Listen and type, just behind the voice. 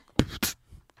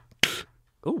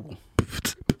Ooh.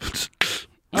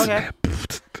 Okay.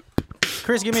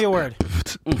 Chris, give me a word.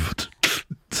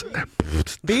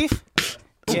 Beef?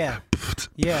 Yeah.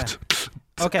 Yeah.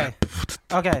 Okay.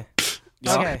 Okay.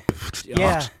 Okay.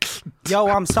 Yeah. Yo,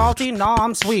 I'm salty. No,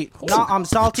 I'm sweet. No, I'm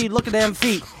salty. Look at them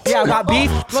feet. Yeah, I got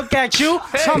beef. Look at you.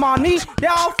 Come on me.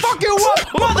 Yeah, I'll fuck you up.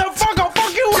 Motherfucker,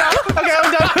 fuck you up. Okay,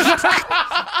 I'm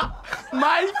done.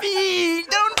 My feet.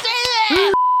 Don't say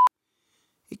that.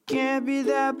 It can't be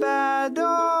that bad,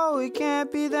 oh, it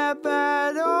can't be that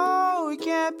bad, oh, it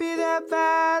can't be that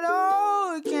bad,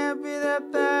 oh, it can't be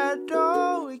that bad,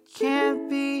 oh, it can't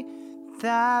be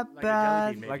that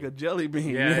bad. Like a jelly bean.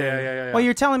 Yeah. Well,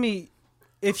 you're telling me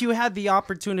if you had the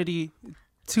opportunity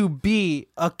to be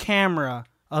a camera,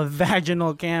 a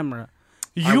vaginal camera,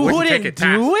 you wouldn't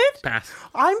do it? Pass.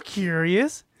 I'm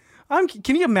curious.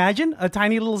 Can you imagine a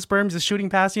tiny little sperm just shooting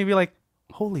past you and be like,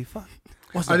 holy fuck.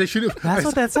 Are they shooting? That's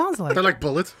what that sounds like. They're like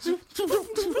bullets.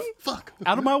 Fuck.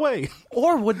 Out of my way.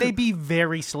 Or would they be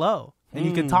very slow and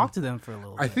you could talk to them for a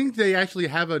little bit? I think they actually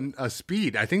have a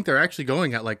speed. I think they're actually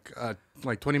going at like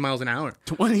 20 miles an hour.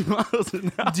 20 miles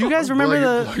an hour. Do you guys remember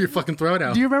blow your fucking throat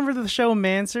out. Do you remember the show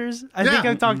Mansers? I think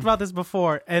I've talked about this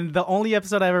before. And the only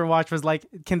episode I ever watched was like,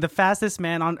 can the fastest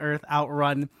man on earth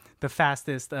outrun the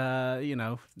fastest,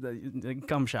 the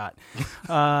cum shot?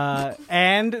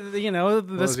 And,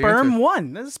 the sperm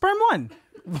won. The sperm won.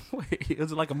 Wait,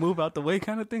 is it like a move out the way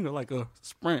kind of thing or like a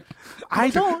sprint?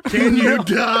 I don't. Can you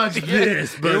dodge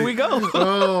this, buddy? Here we go.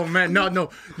 Oh, man.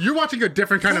 No. You're watching a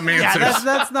different kind of man. Yeah,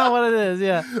 that's not what it is.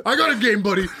 Yeah. I got a game,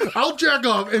 buddy. I'll jack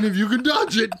off, and if you can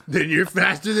dodge it, then you're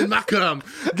faster than my cum.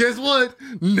 Guess what?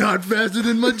 Not faster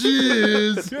than my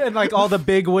jizz. And like all the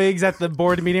big wigs at the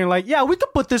board meeting are like, yeah, we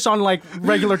could put this on like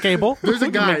regular cable. There's a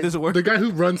We can guy, make this work. the guy who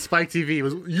runs Spike TV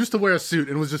used to wear a suit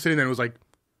and was just sitting there and was like,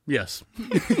 yes.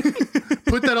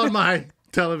 Put that on my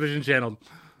television channel.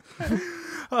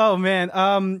 Oh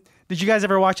man. Did you guys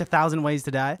ever watch 1,000 Ways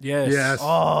to Die? Yes.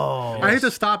 Oh. I had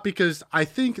to stop because I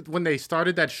think when they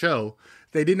started that show,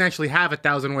 they didn't actually have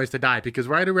 1,000 Ways to Die because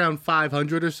right around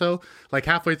 500 or so, like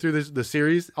halfway through the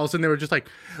series, all of a sudden they were just like,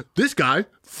 this guy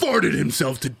farted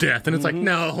himself to death. And it's like,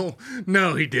 no,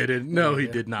 he didn't. No, he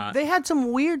did not. They had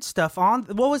some weird stuff on.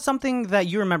 What was something that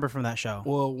you remember from that show?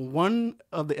 Well, one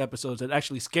of the episodes that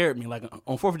actually scared me, like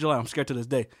on 4th of July, I'm scared to this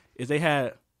day, is they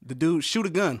had the dude shoot a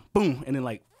gun, boom, and then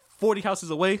like 40 houses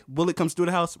away, bullet comes through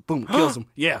the house, boom, kills him.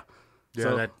 Yeah. Yeah,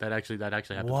 So- that actually happens.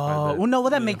 quite a Whoa. bit. Well, no,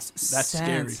 that makes That's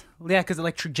sense. scary. Yeah, because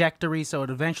like trajectory, so it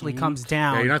eventually comes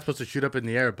down. Yeah, you're not supposed to shoot up in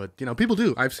the air, but people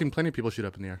do. I've seen plenty of people shoot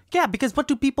up in the air. Yeah, because what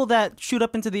do people that shoot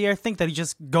up into the air think? That he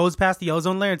just goes past the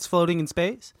ozone layer? It's floating in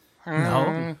space?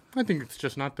 No. I think it's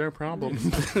just not their problem.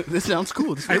 This sounds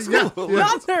cool. This sounds Yeah, cool. yeah.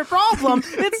 Not their problem.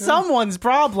 It's someone's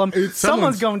problem.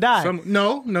 Someone's going to die.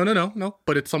 No.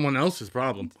 But it's someone else's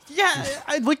problem.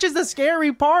 Yeah, which is the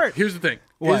scary part. Here's the thing.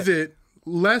 What? Is it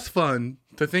less fun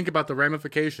to think about the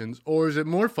ramifications, or is it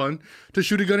more fun to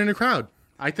shoot a gun in a crowd?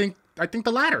 I think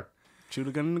the latter. Shoot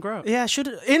a gun in the crowd. Yeah, should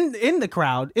in the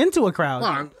crowd, into a crowd.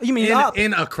 Well, You mean up?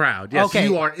 in a crowd? Yes, Okay.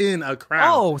 you are in a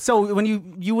crowd. Oh, so when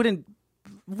you wouldn't.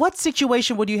 What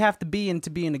situation would you have to be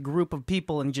in a group of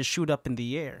people and just shoot up in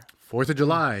the air? 4th of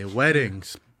July,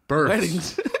 weddings, births,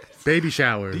 Weddings. baby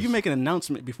showers. You make an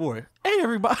announcement before. Hey,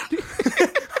 everybody.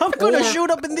 I'm gonna Or- shoot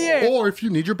up in the air. Or if you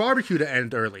need your barbecue to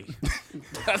end early.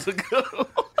 That's a good one.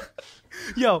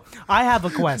 Yo, I have a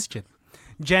question.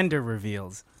 Gender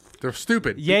reveals. They're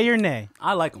stupid. Yay or nay?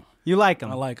 I like them. You like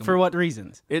them? I like 'em. For what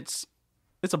reasons? It's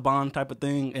a bond type of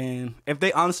thing, and if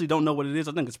they honestly don't know what it is,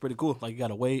 I think it's pretty cool. Like, you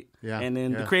gotta wait. Yeah, And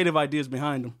then yeah. the creative ideas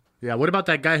behind them. Yeah, what about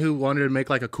that guy who wanted to make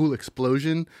like a cool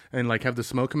explosion and like have the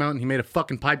smoke come out, and he made a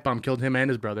fucking pipe bomb, killed him and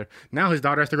his brother. Now his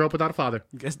daughter has to grow up without a father.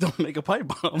 Guess don't make a pipe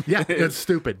bomb. Yeah, that's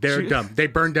stupid. They're dumb. They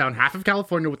burned down half of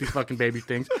California with these fucking baby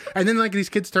things. And then like these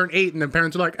kids turn 8 and their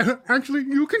parents are like, actually,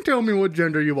 you can tell me what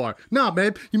gender you are. Nah,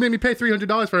 babe, you made me pay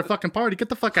 $300 for a fucking party. Get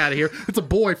the fuck out of here. It's a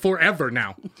boy forever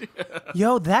now.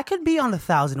 Yo, that could be on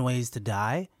 1,000 Ways to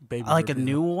Die. Baby like a reveal.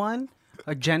 new one,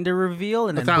 a gender reveal,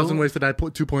 and then 1,000 boom. Ways to Die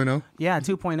 2.0. Yeah,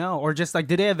 2.0, or just like,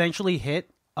 did they eventually hit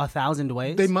 1,000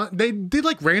 ways? They did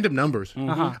like random numbers.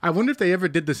 Uh-huh. I wonder if they ever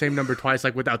did the same number twice,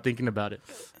 like without thinking about it.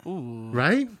 Ooh.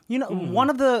 Right? You know, one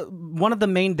of the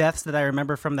main deaths that I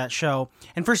remember from that show,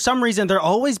 and for some reason they're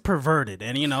always perverted,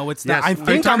 and it's Yes. I Are you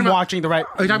think talking I'm about- watching the right.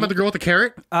 Are you talking about the girl with the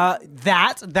carrot?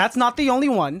 That's not the only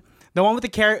one. The one with the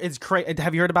carrot is crazy.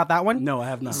 Have you heard about that one? No, I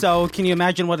have not. So can you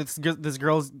imagine what this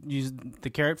girl's used the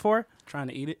carrot for? Trying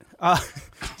to eat it.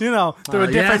 Through a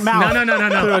different yes. mouth.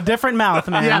 No. Through a different mouth,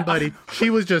 man. Yeah, buddy. She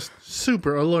was just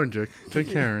super allergic to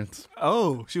carrots.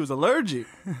 Oh, she was allergic.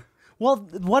 Well,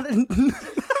 what?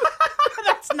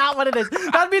 That's not what it is.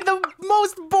 That'd be the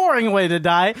most boring way to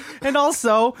die. And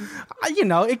also,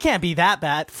 it can't be that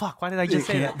bad. Fuck, why did I just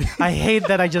say that? I hate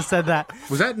that I just said that.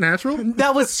 Was that natural?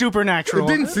 That was supernatural.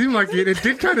 It didn't seem like it. It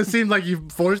did kind of seem like you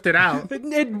forced it out.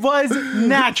 It was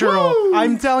natural.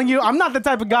 I'm telling you, I'm not the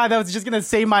type of guy that was just gonna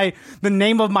say the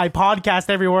name of my podcast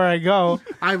everywhere I go.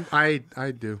 I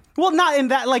do. Well, not in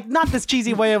that, not this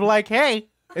cheesy way of like, hey,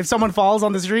 if someone falls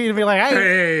on the street and be like,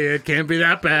 Hey, it can't be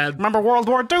that bad. remember World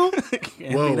War II? Whoa,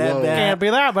 be that whoa. bad. Can't be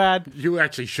that bad. You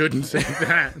actually shouldn't say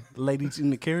that. Ladies in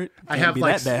the carrot. I Can't have, be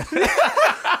like, that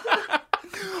bad.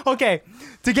 Okay,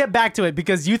 to get back to it,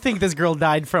 because you think this girl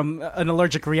died from an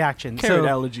allergic reaction. Carrot so,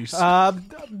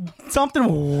 allergies.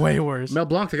 something way worse. Mel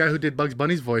Blanc, the guy who did Bugs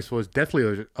Bunny's voice, was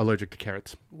definitely allergic to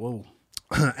carrots. Whoa.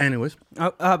 Anyways,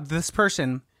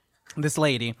 This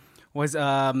lady was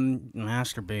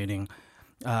masturbating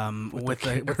with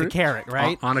the carrot,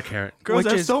 right? on a carrot. Girls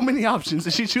Which have is- so many options,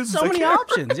 and she chooses So a many carrot.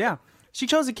 options, yeah. She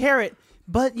chose a carrot,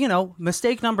 but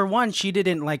mistake number one, she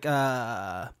didn't what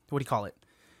do you call it?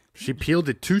 She peeled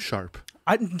it too sharp.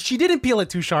 She didn't peel it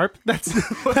too sharp. That's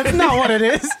not what it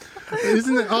is.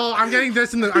 Isn't it? Oh, I'm getting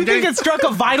this in the. You think it struck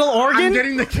a vital organ? I'm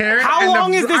getting the carrot. How and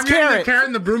long the, is this I'm getting carrot? the carrot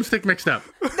and the broomstick mixed up.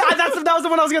 that was the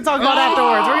one I was going to talk about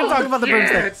afterwards. We're going to talk about the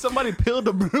broomstick. Somebody peeled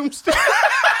a broomstick.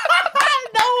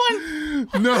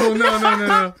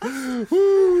 No.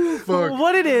 Ooh, fuck.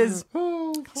 What it is.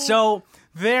 Oh, fuck. So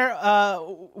there,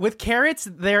 with carrots,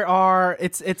 there are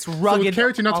it's So rugged. with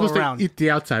carrots, you're not all supposed around. to eat the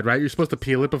outside, right? You're supposed to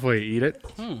peel it before you eat it.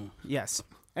 Yes,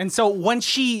 and so when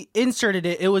she inserted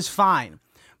it, it was fine,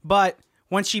 but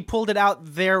when she pulled it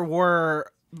out, there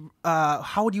were.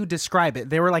 How would you describe it?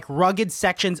 There were like rugged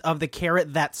sections of the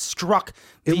carrot that struck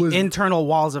the was- internal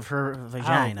walls of her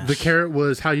vagina. The carrot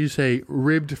was, how you say,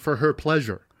 ribbed for her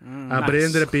pleasure. But it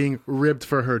ended up being ribbed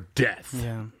for her death.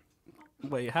 Yeah.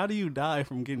 Wait, how do you die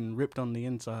from getting ripped on the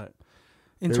inside?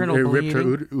 Internal It ripped her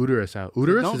bleeding. uterus out.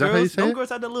 Uterus? Don't Is that how you girls, say don't it? girls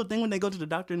have that little thing when they go to the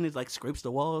doctor and it like scrapes the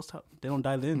walls? They don't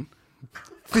die then.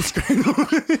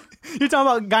 You're talking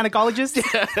about gynecologists?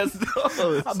 Yes.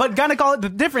 But the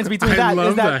difference between I that is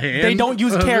love that the hand they don't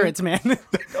use of it. carrots, man.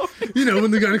 You know,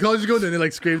 when the gynecologist go, then they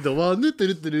like scrape the wall.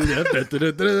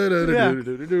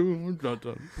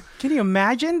 Can you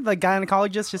imagine the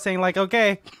gynecologist just saying like,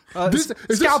 okay, Is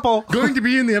this scalpel. going to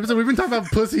be in the episode? We've been talking about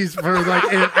pussies for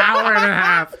like an hour and a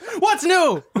half. What's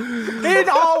new? In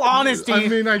all honesty, I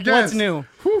mean, I guess. what's new?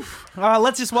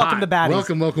 Let's just welcome the baddies.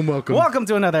 Welcome. Welcome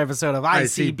to another episode of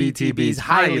ICBTB's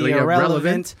Highly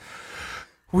Irrelevant.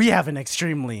 We have an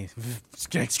extremely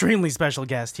special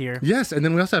guest here. Yes, and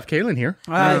then we also have Kaylin here.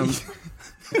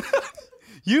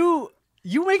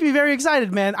 You make me very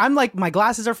excited, man. I'm like, my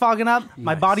glasses are fogging up.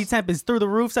 My body temp is through the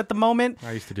roofs at the moment.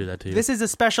 I used to do that to you. This is a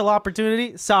special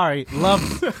opportunity. Sorry, love.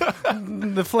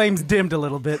 The flames dimmed a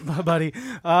little bit, buddy.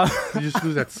 You just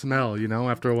lose that smell, you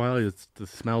know? After a while, the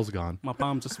smell's gone. My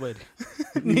palms are sweaty.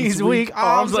 Knees weak,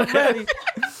 arms are ready.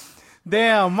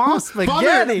 Damn, mom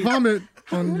spaghetti. Vomit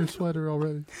on your sweater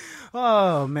already.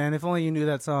 Oh, man, if only you knew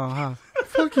that song, huh?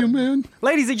 Fuck you, man.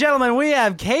 Ladies and gentlemen, we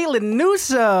have Kaylin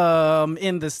Newsome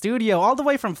in the studio, all the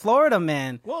way from Florida,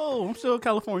 man. Whoa, I'm still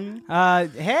Californian. Hey,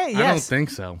 yes. I don't think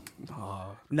so.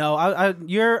 No,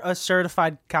 you're a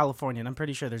certified Californian. I'm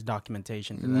pretty sure there's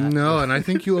documentation for that. No, and I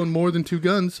think you own more than 2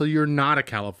 guns, so you're not a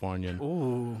Californian.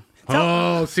 Ooh,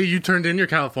 Oh, see, you turned in your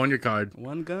California card.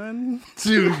 one gun.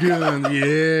 2 guns,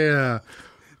 yeah.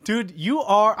 Dude,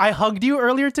 I hugged you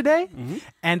earlier today,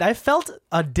 and I felt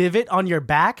a divot on your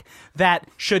back that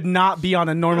should not be on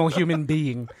a normal human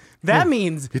being. That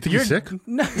means You think you're sick?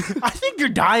 No, I think you're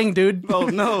dying, dude. Oh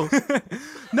no.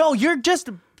 No, you're just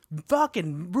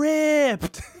fucking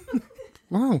ripped.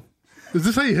 Wow. Is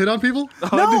this how you hit on people?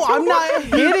 No, I'm not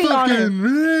hitting on him. Fucking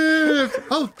ripped.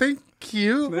 Oh, thank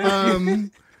you.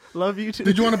 Love you too.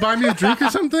 Did you want to buy me a drink or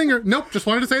something? Or nope, just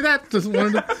wanted to say that. Just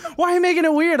wanted to. Why are you making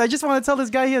it weird? I just want to tell this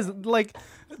guy he has like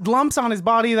lumps on his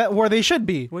body that where they should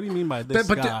be. What do you mean by this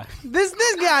But- guy? This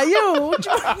guy, you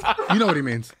You know what he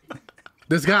means.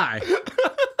 This guy.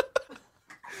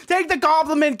 take the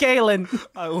compliment, Kaylin.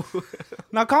 Oh,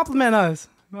 Now compliment us.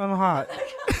 I'm hot.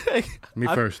 Me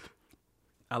first.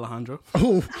 Alejandro,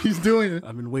 Oh, he's doing it.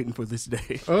 I've been waiting for this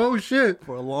day Oh, shit.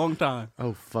 for a long time.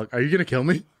 Oh, fuck. Are you going to kill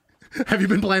me? Have you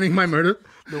been planning my murder?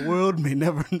 The world may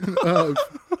never know. Oh,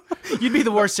 You'd be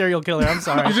the worst serial killer. I'm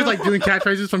sorry. you're just like doing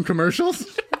catchphrases from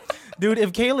commercials? Dude,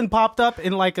 if Kaylin popped up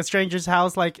in like a stranger's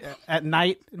house, like at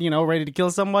night, ready to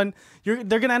kill someone,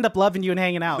 they're gonna end up loving you and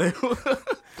hanging out.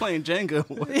 Playing Jenga.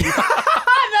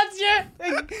 That's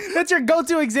That's your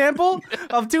go-to example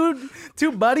of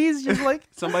two buddies just like.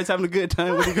 Somebody's having a good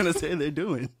time. What are you gonna say they're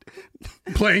doing?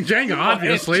 Playing Jenga,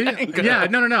 obviously. Jenga. Yeah,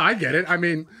 no, I get it. I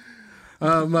mean,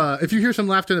 if you hear some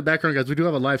laughter in the background, guys, we do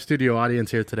have a live studio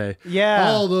audience here today. Yeah.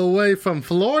 All the way from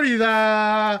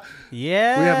Florida.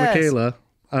 Yeah. We have Michaela.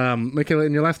 Michaela,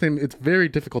 and your last name, it's very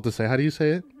difficult to say. How do you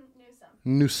say it?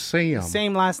 Newsam.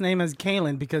 Same last name as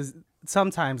Kaylin because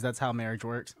sometimes that's how marriage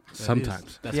works.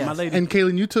 Sometimes. That's Yes. my lady. And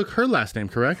Kaylin, you took her last name,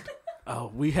 correct?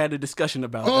 Oh, we had a discussion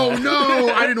about Oh, that.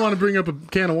 no. I didn't want to bring up a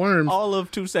can of worms. All of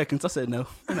 2 seconds. I said no.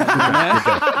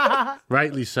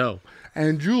 Rightly so.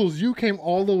 And Jules, you came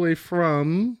all the way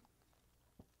from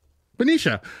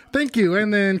Benicia. Thank you.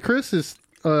 And then Chris is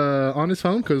on his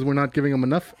phone because we're not giving him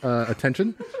enough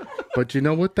attention. But you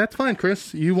know what? That's fine,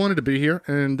 Chris. You wanted to be here,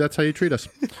 and that's how you treat us.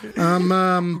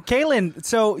 Kaylin,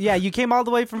 so yeah, you came all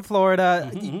the way from Florida.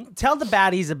 Tell the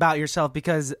baddies about yourself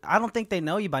because I don't think they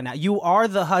know you by now. You are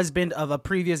the husband of a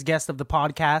previous guest of the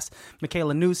podcast,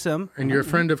 Michaela Newsom. And you're a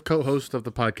friend of co-host of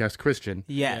the podcast, Christian.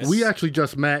 Yes. We actually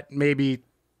just met maybe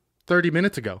 30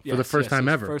 minutes ago for the first time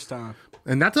ever. First time.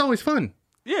 And that's always fun.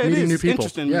 Yeah, it Meeting is new people.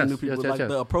 interesting Yes, meeting new people. yes, Like yes.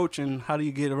 the approach and how do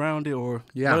you get around it, or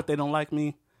Yeah. what if they don't like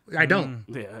me? I don't.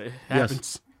 Yeah, it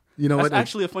happens. You know That's what?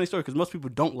 actually a funny story because most people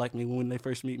don't like me when they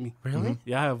first meet me. Really?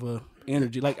 Yeah, I have a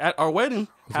energy. Like at our wedding,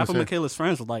 half of say. Michaela's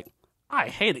friends were like, "I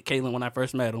hated Kaylin when I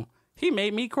first met him. He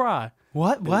made me cry."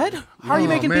 What? How are you Oh,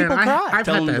 making man, people cry? I've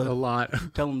Tell had them that the- a lot.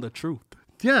 Tell them the truth.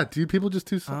 Yeah, do people just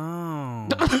too... Oh.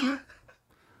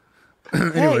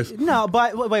 Anyways. Hey, no,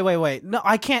 but wait. No,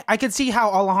 I can't. I could see how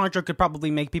Alejandro could probably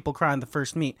make people cry in the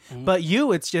first meet, but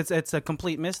you, it's a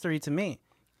complete mystery to me.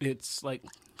 It's like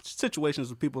situations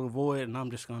that people avoid, and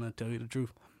I'm just gonna tell you the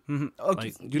truth. Okay.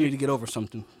 Like you need to get over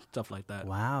something, stuff like that.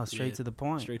 Wow, straight Yeah, to the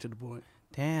point. Straight to the point.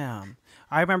 Damn.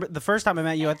 I remember the first time I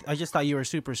met you, I just thought you were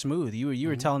super smooth. You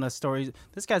were telling us stories.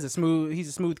 This guy's he's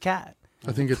a smooth cat.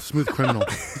 I think it's Smooth Criminal.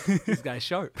 This guy's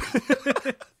sharp.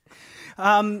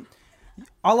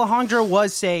 Alejandro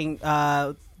was saying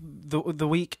the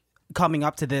week coming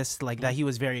up to this, like that he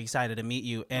was very excited to meet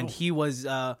you, and he was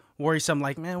worrisome,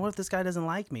 like, man, what if this guy doesn't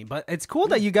like me? But it's cool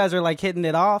that you guys are like hitting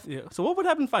it off. Yeah. So what would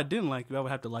happen if I didn't like you? I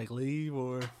would have to like leave,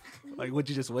 or like would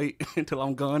you just wait until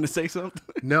I'm gone to say something?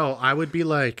 No, I would be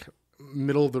like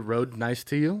middle of the road nice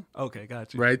to you, Okay,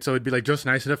 got you. right? So it'd be like just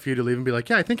nice enough for you to leave and be like,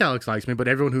 yeah, I think Alex likes me. But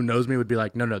everyone who knows me would be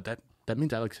like, no, that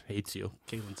means Alex hates you.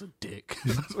 Kaylin's a dick.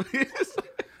 That's what he is.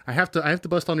 I have to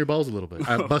bust on your balls a little bit.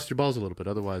 Bust your balls a little bit.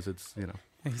 Otherwise, it's, you know.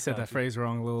 He said that phrase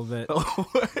wrong a little bit.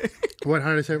 What? How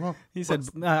did I say it wrong? He said,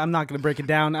 I'm not going to break it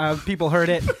down. People heard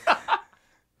it.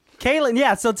 Kaylin,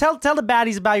 yeah. So tell the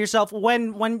baddies about yourself.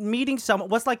 When meeting someone,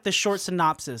 what's like the short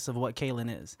synopsis of what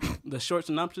Kaylin is? The short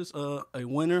synopsis: a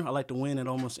winner. I like to win at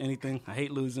almost anything. I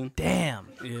hate losing. Damn.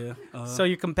 Yeah. So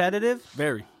you're competitive?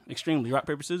 Very, extremely. Rock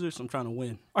paper scissors. I'm trying to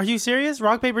win. Are you serious?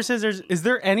 Rock, paper, scissors. Is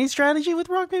there any strategy with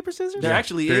rock, paper, scissors? There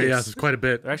actually There, is. yes, it's quite a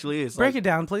bit. There actually is. Break it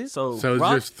down, please. So there's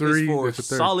rock three- is for there's a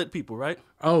third. solid people, right?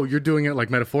 Oh, you're doing it like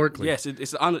metaphorically. Yes,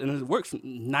 it's on, and it works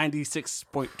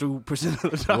 96.2%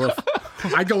 of the time.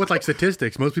 I go with like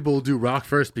statistics. Most people will do rock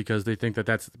first because they think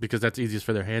that's easiest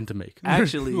for their hand to make.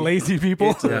 Actually, Lazy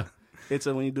people. It's a, Yeah. it's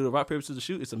a when you do the rock paper scissors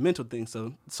shoot. It's a mental thing.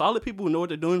 So solid people who know what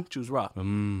they're doing choose rock.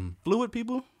 Fluid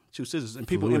people choose scissors, and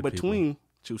people in Fluid between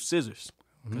choose scissors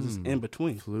because it's in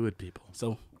between. Fluid people.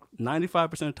 So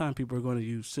 95% of the time, people are going to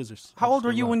use scissors. How old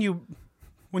were you when you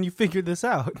figured this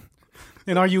out?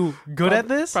 And are you good at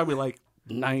this? Probably like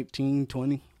 19,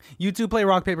 20. You two play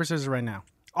rock, paper, scissors right now.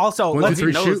 Also, One, let's two,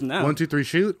 three, knows shoot. now. 1, 2, 3,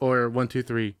 shoot, or 1, 2,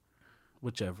 3.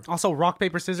 Whichever. also rock,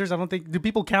 paper, scissors. I don't think do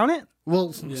people count it?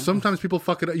 Well, sometimes people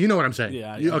fuck it up. You know what I'm saying?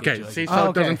 Yeah, I You- get okay. you, I See, get so you. it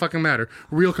Okay. doesn't fucking matter.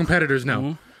 Real competitors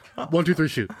know. 1, 2, 3,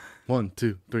 shoot. 1,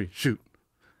 2, 3, shoot.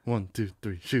 1, 2,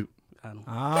 3, shoot. I don't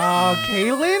Oh,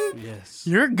 Kaylin, Yes.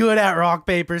 you're good at rock,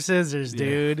 paper, scissors,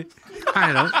 dude.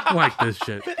 I don't like this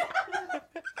shit.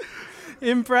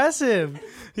 Impressive.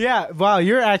 Yeah. Wow,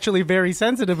 you're actually very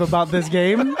sensitive about this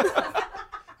game.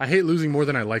 I hate losing more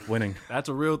than I like winning. That's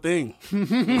a real thing.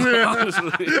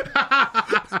 Honestly.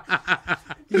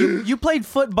 You played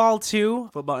football too,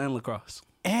 Football and lacrosse.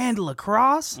 and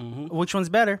lacrosse. Which one's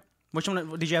better? Which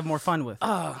one did you have more fun with?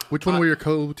 Which one were your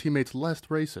co-teammates less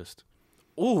racist?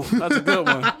 Ooh, that's a good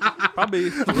one. Probably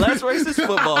less racist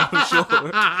football for sure.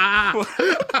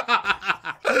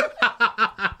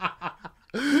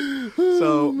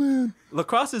 So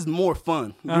lacrosse is more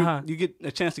fun. You get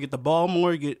a chance to get the ball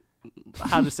more. You get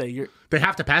They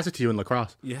have to pass it to you in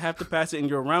lacrosse. you have to pass it, and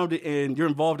you're around it, and you're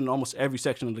involved in almost every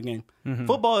section of the game.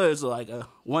 Football is like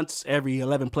once every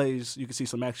 11 plays, you can see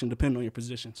some action depending on your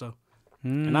position. So,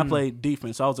 and I played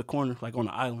defense. I was a corner, like on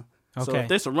the island. So Okay. if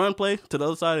there's a run play to the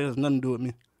other side, it has nothing to do with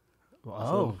me.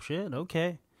 Oh shit.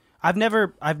 Okay. I've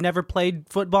never played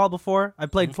football before. I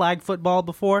played flag football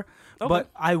before, but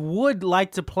I would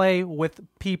like to play with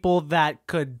people that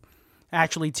could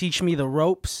actually teach me the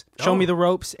ropes, show me the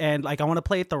ropes, and like I want to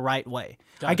play it the right way.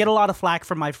 I get a lot of flack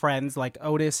from my friends like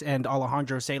Otis and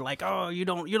Alejandro say like, "Oh, you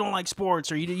don't like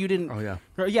sports or you didn't." Oh yeah.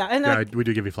 Yeah, and Yeah, we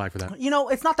do give you flag for that. you know,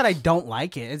 it's not that I don't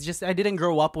like it. It's just I didn't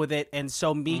grow up with it, and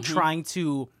so me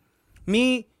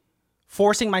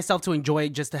forcing myself to enjoy it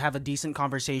just to have a decent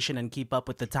conversation and keep up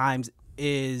with the times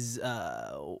is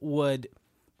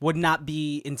would not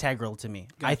be integral to me.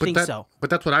 I think so. But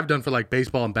that's what I've done for like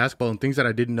baseball and basketball and things that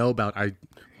I didn't know about. I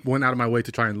went out of my way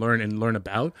to try and learn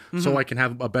about so I can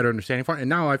have a better understanding for it. And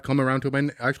now I've come around to it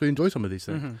and actually enjoy some of these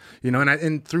things. You know,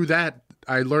 and through that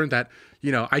I learned that,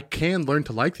 you know, I can learn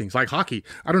to like things like hockey.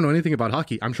 I don't know anything about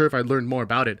hockey. I'm sure if I learned more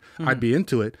about it, I'd be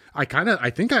into it. I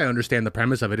think I understand the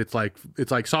premise of it. It's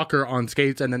like soccer on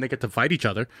skates and then they get to fight each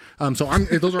other. So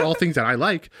those are all things that I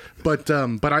like, but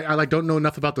I like don't know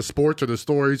enough about the sports or the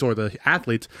stories or the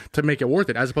athletes to make it worth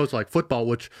it, as opposed to like football,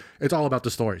 which it's all about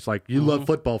the stories. Like you love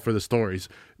football for the stories.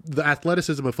 The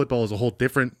athleticism of football is a whole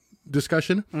different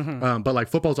discussion. But like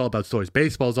football is all about stories.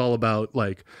 Baseball is all about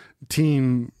like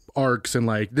team arcs and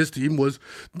like this team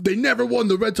they never won.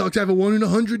 The Red Sox haven't won in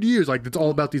 100 years. Like it's all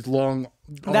about these long.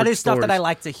 That is stuff stories. that I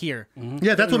like to hear.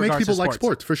 Yeah, that's what makes regards to people like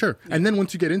sports for sure. And then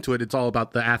once you get into it, it's all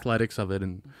about the athletics of it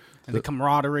and the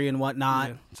camaraderie and whatnot.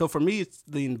 Yeah. So for me, it's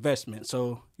the investment.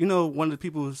 So, you know, one of the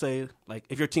people who say, like,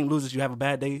 if your team loses, you have a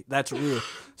bad day, that's real.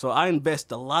 So I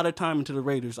invest a lot of time into the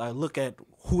Raiders. I look at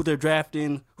who they're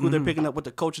drafting, who they're picking up, what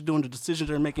the coach is doing, the decisions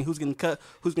they're making, who's getting cut,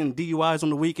 who's getting DUIs on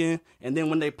the weekend. And then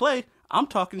when they play, I'm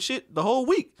talking shit the whole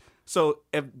week. So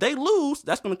if they lose,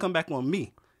 that's going to come back on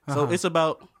me. So it's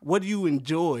about what do you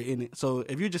enjoy in it. So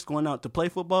if you're just going out to play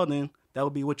football, then that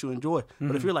would be what you enjoy.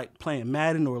 But if you're like playing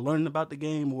Madden or learning about the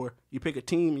game, or you pick a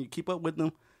team and you keep up with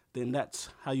them, then that's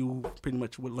how you pretty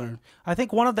much would learn. I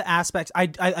think one of the aspects,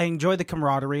 I enjoy the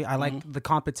camaraderie. I like the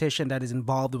competition that is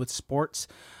involved with sports.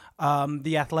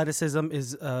 The athleticism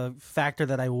is a factor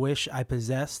that I wish I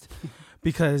possessed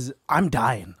because I'm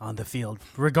dying on the field,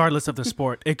 regardless of the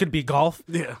sport. It could be golf.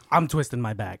 Yeah. I'm twisting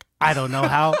my back. I don't know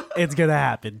how it's going to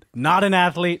happen. Not an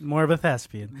athlete, more of a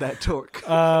thespian. That torque.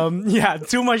 Yeah,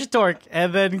 too much torque.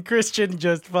 And then Christian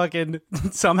just fucking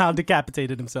somehow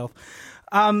decapitated himself.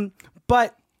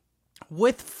 But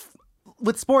with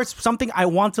sports, something I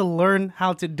want to learn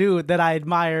how to do that I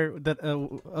admire that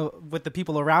with the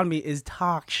people around me is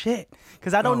talk shit.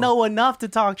 Because I don't know enough to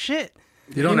talk shit.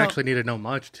 you don't actually need to know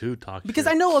much to talk Because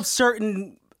shit. I know of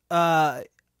certain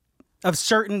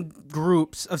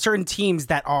groups, of certain teams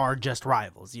that are just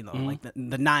rivals, you know, like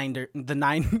the Niners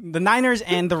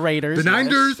and the Raiders. The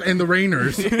Niners and the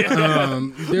Rainers.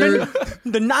 They're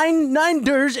The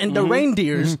Niners and the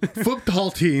Reindeers.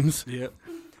 football teams. Yeah.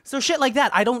 So shit like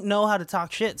that. I don't know how to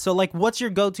talk shit. So like, what's your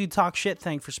go-to talk shit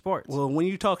thing for sports? Well, when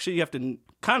you talk shit, you have to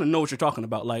kind of know what you're talking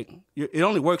about. Like, it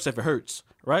only works if it hurts,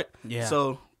 right? Yeah.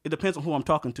 So it depends on who I'm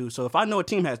talking to. So if I know a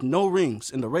team has no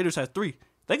rings and the Raiders has 3,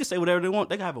 they can say whatever they want.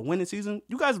 They can have a winning season.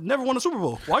 You guys have never won a Super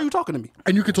Bowl. Why are you talking to me?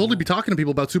 And you could totally be talking to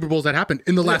people about Super Bowls that happened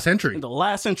in the last century. In the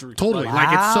last century. Totally.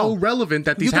 Like, it's so relevant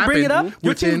that these can bring happened it up?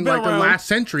 Your team's within been like the around last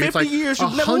century. It's 50 like years,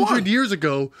 you've never won. 100 years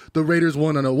ago, the Raiders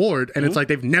won an award, and it's like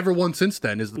they've never won since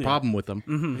then is the problem with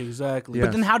them. Exactly. Yeah.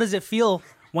 But then how does it feel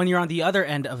when you're on the other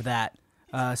end of that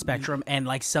spectrum and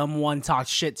like someone talks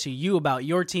shit to you about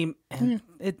your team and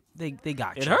they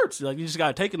got you? It hurts. Like, you just got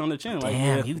to take it on the chin. Like,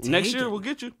 Damn, yeah, you next take year, it. we'll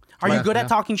get you. Are you good at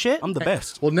talking shit? I'm the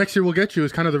best. Well, next year we'll get you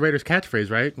is kind of the Raiders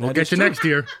catchphrase, right? We'll That get is you true. next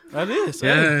year. That is.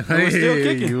 Yeah, Hey, we're still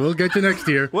kicking. we'll get you next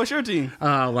year. What's your team?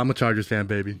 Well, I'm a Chargers fan,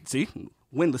 baby. See?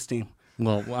 Winless team.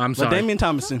 Well, I'm But sorry. Damian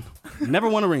Thomason never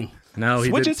won a ring. No, he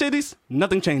Switching did. cities,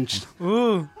 nothing changed.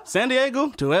 Ooh. San Diego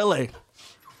to LA.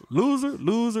 Loser,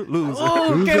 loser, loser.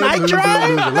 Ooh, can Loser, I loser, try?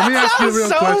 loser. Let me ask you a real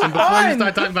so question before you fun.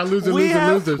 start talking about losers.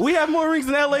 We have more rings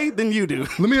in LA than you do.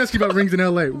 Let me ask you about rings in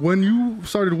LA. When you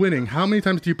started winning, how many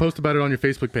times do you post about it on your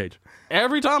Facebook page?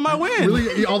 Every time I win.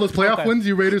 Really? All those playoff wins,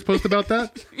 you Raiders post about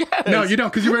that? Yes. No, you don't,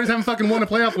 because you Raiders haven't fucking won a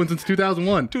playoff win since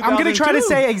 2001. I'm going to try to 2002.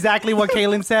 say exactly what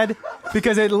Kalen said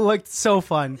because it looked so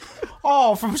fun.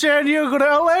 Oh, from San Diego to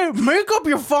LA? Make up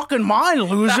your fucking mind,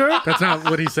 loser. That's not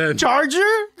what he said. Charger?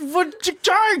 What you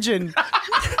charging?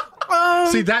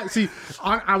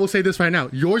 I will say this right now.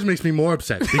 Yours makes me more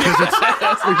upset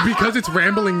because it's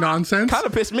rambling nonsense. Kind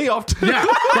of pissed me off too. Yeah,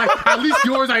 like at least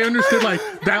yours, I understood like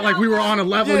that. Like we were on a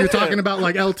level. You're talking about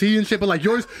like LT and shit, but like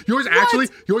yours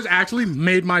actually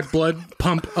made my blood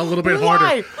pump a little bit harder.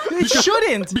 Why? It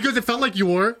shouldn't. Because it felt like you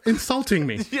were insulting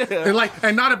me.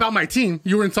 And not about my team.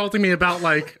 You were insulting me about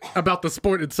the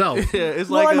sport itself. Yeah, it's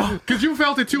Well, like Because you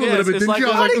felt it too a Yeah, little bit, it's didn't like you?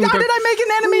 a- I was How did I make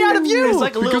an enemy out of you? it's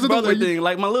like a Because little of the brother way you- thing.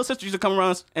 Like my little sister used to come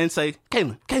around and say,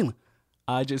 Kaylin,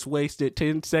 I just wasted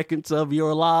 10 seconds of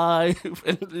your life.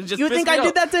 And it just You pissed think me I did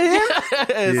off. that to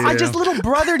him? Yeah. I just little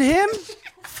brothered him?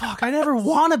 Fuck, I never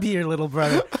want to be your little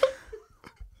brother.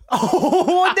 Oh,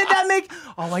 what did that make?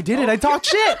 Oh, I did it. I talked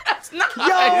shit. Nice. Yo,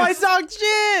 I talked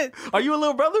shit. Are you a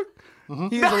little brother?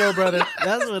 He's a little brother.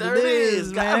 That's what There it it is,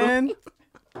 is. Got man.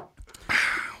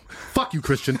 Fuck you,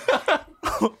 Christian.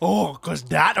 Oh, because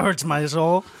that hurts my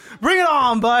soul. Bring it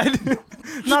on, bud.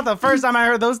 Not the first time I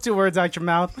heard those two words out your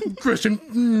mouth. Christian,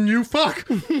 you fuck.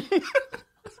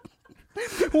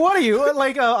 What are you,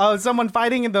 like someone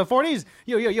fighting in the 40s?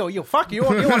 Yo, fuck you.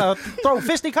 You want to throw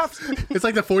fisticuffs? It's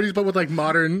like the 40s, but with like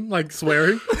modern like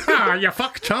swearing. You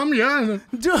fuck chum, yeah.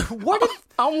 Dude, what?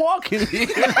 I'm walking here.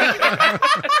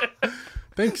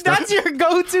 Thanks, That's Dustin. your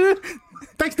go-to?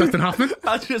 Thanks, Dustin Hoffman.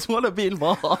 I just want to be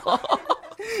involved.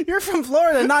 You're from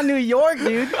Florida, not New York,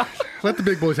 dude. Let the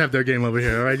big boys have their game over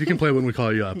here, all right? You can play when we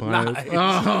call you up. All right? Nice.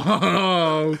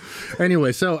 Oh.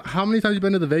 Anyway, so how many times have you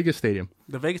been to the Vegas Stadium?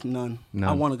 The Vegas, none. None.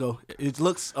 I want to go. It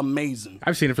looks amazing.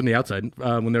 I've seen it from the outside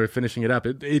when they were finishing it up.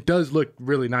 It does look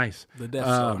really nice. The Death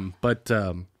Star. But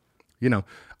you know,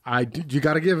 you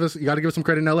got to give us some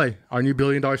credit in LA. Our new $1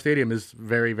 billion stadium is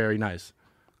very, very nice.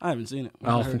 I haven't seen it.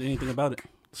 I haven't heard anything about it.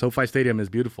 SoFi Stadium is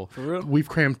beautiful. For real? We've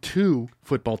crammed 2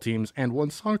 football teams and 1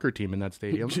 soccer team in that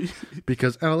stadium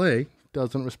because LA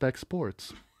doesn't respect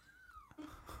sports.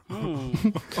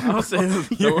 I'll say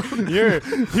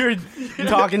You're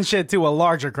talking shit to a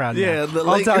larger crowd. now. Yeah, the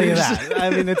I'll tell you Lakers. that. I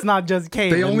mean, it's not just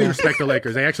Kate. They only respect the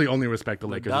Lakers. They actually only respect the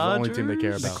Lakers. It's the only team they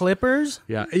care Dodgers? about. Clippers.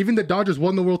 Yeah, even the Dodgers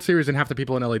won the World Series, and half the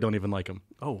people in LA don't even like them.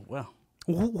 Oh, wow.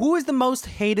 Who is the most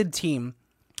hated team?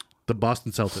 The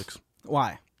Boston Celtics,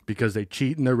 Why? because they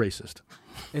cheat and they're racist.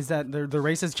 Is that they're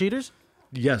racist cheaters?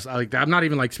 Yes, I'm not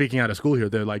even like speaking out of school here.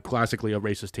 They're like classically a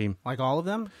racist team. Like all of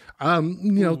them?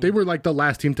 You know, they were like the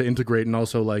last team to integrate, and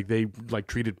also like they like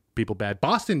treated people bad.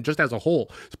 Boston, just as a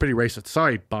whole, is pretty racist.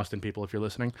 Sorry, Boston people, if you're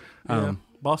listening. Yeah.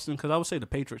 Boston, because I would say the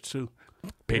Patriots, too.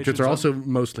 Patriots are also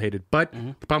most hated, but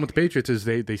the problem with the Patriots is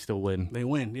they still win. They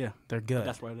win, yeah. They're good.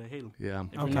 That's why they hate them. Yeah.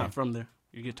 If you're not from there,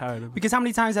 you get tired of it. Because how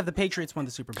many times have the Patriots won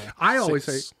the Super Bowl? I always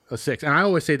say a 6, and I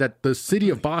always say that the city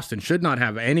of Boston should not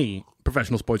have any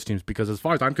professional sports teams because, as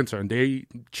far as I'm concerned, they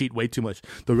cheat way too much.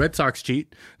 The Red Sox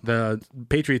cheat, the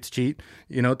Patriots cheat,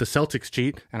 you know, the Celtics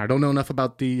cheat, and I don't know enough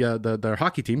about their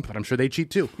hockey team, but I'm sure they cheat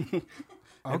too. If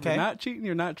Okay. you're not cheating,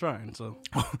 you're not trying. So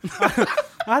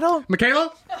I don't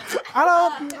Michaela,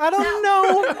 know. I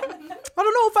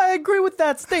don't know if I agree with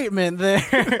that statement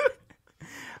there.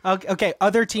 Okay,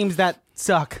 other teams that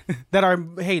suck, that are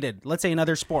hated. Let's say in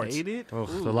other sports. hate it. the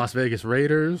Las Vegas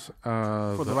Raiders, the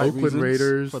right Oakland reasons.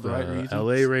 Raiders, For the right reasons.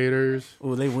 LA Raiders.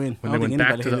 Oh, they win. When they went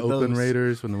back to the Oakland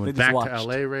Raiders, when they went They just back to watched.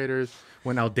 LA Raiders,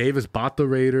 when Al Davis bought the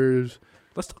Raiders,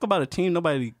 Let's talk about a team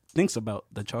nobody thinks about,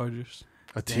 the Chargers.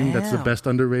 a team that's the Damn. best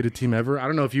underrated team ever. I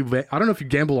don't know if you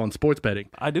gamble on sports betting.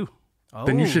 I do.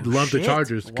 Then you Oh, should love the shit.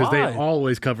 Chargers because they Why?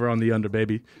 always cover on the under,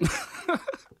 baby.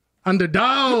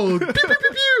 Underdog. Pew, pew, pew,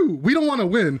 pew. We don't want to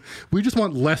win. We just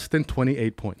want less than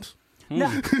 28 points.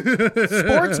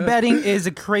 Sports betting is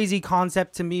a crazy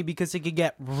concept to me because it could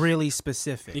get really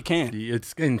specific. You can.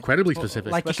 It's incredibly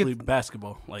specific. Like- you Especially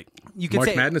basketball. Like, You could March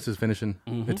say Madness is finishing.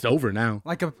 It's over now.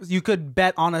 like you could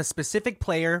bet on a specific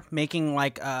player making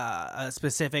like a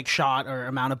specific shot or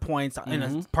amount of points in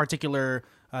a particular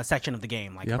section of the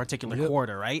game, like a Yep. particular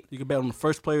quarter, right? you can bet on the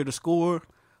first player to score,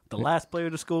 the last player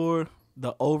to score,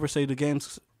 the over, say the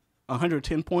game's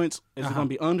 110 points. Is it going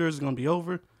to be under? Is it going to be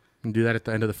over? You can do that at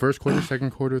the end of the first quarter,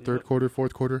 second quarter, third quarter,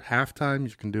 fourth quarter, halftime.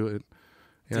 You can do it.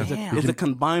 Yeah. Damn. Is the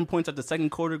combined points at the second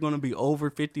quarter going to be over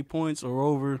 50 points or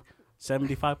over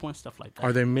 75 points? Stuff like that.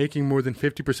 Are they making more than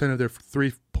 50% of their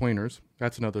 3-pointers?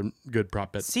 That's another good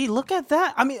prop bet. See, look at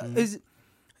that. I mean, is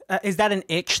that an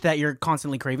itch that you're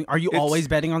constantly craving? Are you always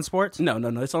betting on sports? No.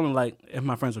 It's only like if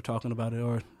my friends are talking about it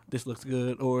or this looks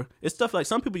good, or it's stuff like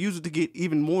some people use it to get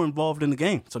even more involved in the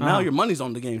game. So now your money's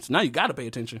on the game. So now you got to pay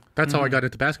attention. That's how I got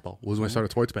into basketball, was when I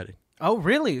started sports betting. Oh,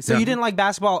 really? So Yeah. you didn't like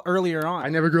basketball earlier on? I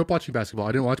never grew up watching basketball.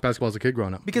 I didn't watch basketball as a kid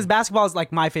growing up. Because basketball is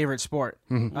like my favorite sport.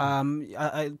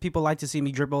 Mm-hmm. People like to see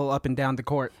me dribble up and down the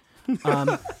court.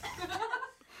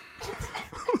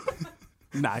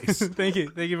 Nice. Thank you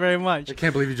very much. I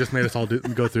can't believe you just made us all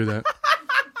go through that.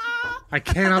 I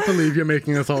cannot believe you're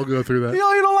making us all go through that.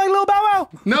 Yo, you don't like Lil Bow Wow?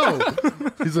 No,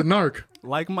 he's a narc.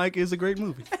 Like Mike is a great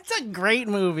movie. It's a great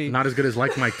movie. Not as good as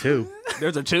Like Mike 2.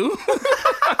 There's a 2.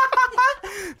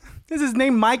 Is his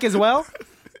name Mike as well?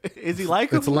 Is he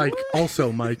like It's him? like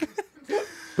also Mike.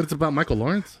 But it's about Michael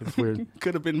Lawrence. It's weird.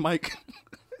 Could have been Mike.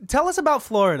 Tell us about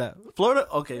Florida. Florida,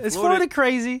 okay. Is Florida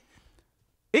crazy?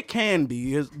 It can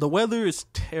be. The weather is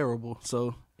terrible,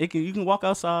 so you can walk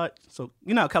outside. So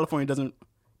you know how California doesn't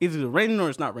either raining or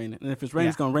it's not raining, and if it's raining,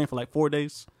 it's gonna rain for like 4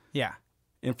 days. Yeah.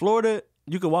 In Florida,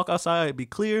 you can walk outside, it'd be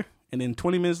clear, and then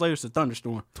 20 minutes later, it's a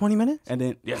thunderstorm, 20 minutes? and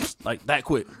then yes, like that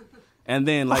quick, and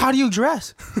then like How do you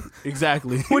dress?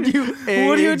 exactly. What do you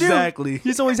do? Exactly. You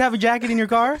just always have a jacket in your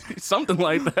car? Something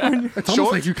like that. It's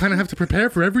almost like you kind of have to prepare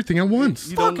for everything at once.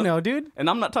 You Fuck don't know- no, dude. And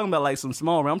I'm not talking about like some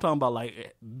small rain. I'm talking about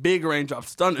like big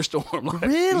raindrops, thunderstorm. Like,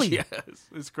 Really? Yes,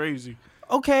 it's crazy.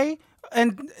 Okay.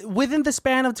 And within the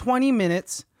span of 20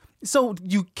 minutes, so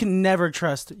you can never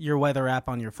trust your weather app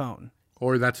on your phone.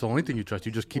 Or that's the only thing you trust.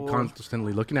 You just keep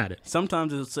constantly looking at it.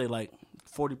 Sometimes it'll say like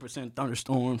 40%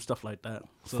 thunderstorm, stuff like that.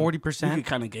 So 40%? You can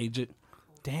kind of gauge it.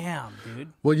 Damn,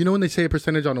 dude. Well, you know when they say a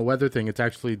percentage on a weather thing, it's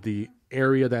actually the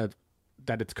area that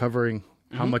it's covering,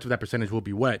 how much of that percentage will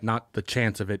be wet, not the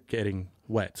chance of it getting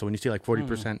wet. So when you see like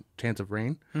 40% chance of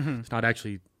rain, it's not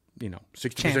actually,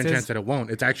 60% Chances. chance that it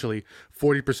won't. It's actually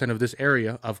 40% of this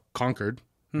area of Concord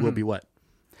will be wet.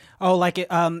 Oh, like it,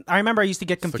 I remember I used to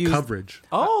get The confused. coverage.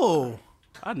 Oh,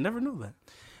 I never knew that.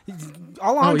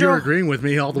 Oh, Alejandro, you're agreeing with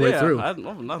me all the way through. I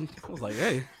was like,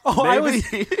 hey. Oh, I was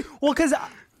maybe. well, because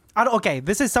okay,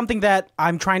 this is something that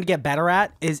I'm trying to get better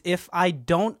at. Is if I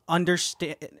don't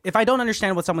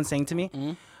understand what someone's saying to me,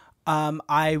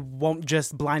 I won't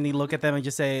just blindly look at them and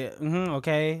just say,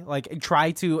 okay. Like try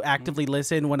to actively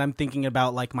listen when I'm thinking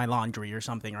about like my laundry or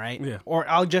something, right? Yeah. Or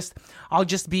I'll just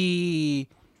be,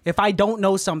 if I don't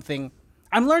know something,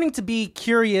 I'm learning to be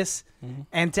curious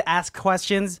and to ask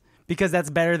questions. Because that's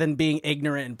better than being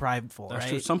ignorant and prideful, That's right?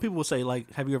 true. Some people will say, like,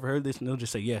 have you ever heard this? And they'll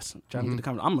just say yes. Trying to get the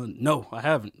comment. I'm a no, I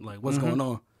haven't. Like, what's going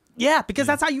on? Yeah, because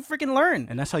that's how you freaking learn.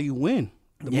 And that's how you win.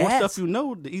 The more Yes. stuff you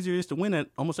know, the easier it is to win at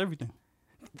almost everything.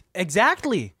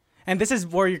 Exactly. And this is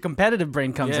where your competitive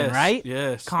brain comes in, Yes, right?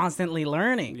 yes. Constantly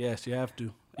learning. Yes, you have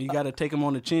to. You got to take them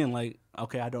on the chin. Like,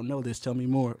 okay, I don't know this. Tell me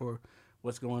more. Or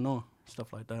what's going on.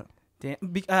 Stuff like that. Damn.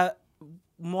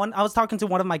 I was talking to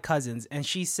one of my cousins, and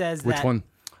she says Which that... one?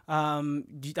 I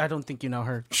don't think you know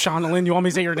her. Shawnalyn, you want me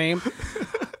to say her name?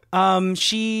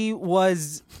 She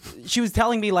was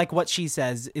telling me like what she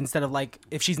says instead of like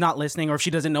if she's not listening or if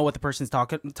she doesn't know what the person's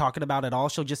talking about at all,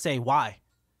 she'll just say why.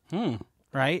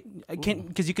 Right?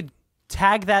 Because you could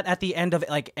tag that at the end of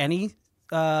like any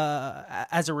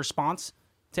as a response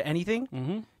to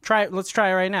anything. Let's try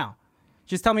it right now.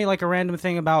 Just tell me like a random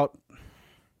thing about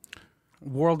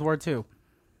World War II.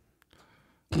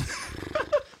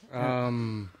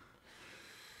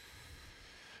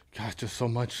 Gosh, just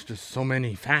so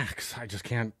many facts. I just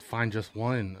can't find just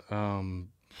one.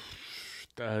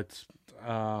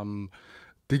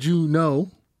 Did you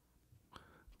know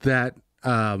that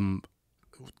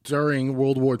during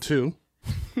World War II?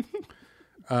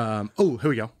 Here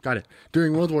we go. Got it.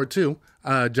 During World War II,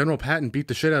 General Patton beat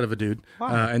the shit out of a dude,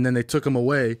 and then they took him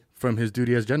away from his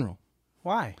duty as general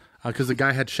Why? because the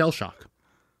guy had shell shock.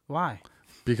 Why?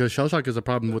 Because shell shock is a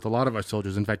problem with a lot of our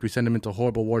soldiers. In fact, we send them into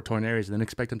horrible war-torn areas and then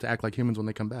expect them to act like humans when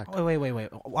they come back. Wait.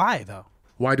 Why though?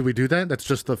 Why do we do that? That's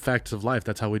just the facts of life.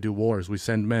 That's how we do wars. We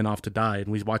send men off to die, and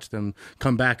we watch them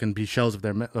come back and be shells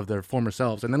of their former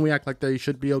selves, and then we act like they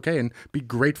should be okay and be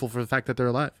grateful for the fact that they're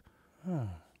alive.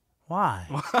 Why?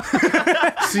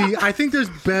 See, I think there's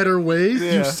better ways.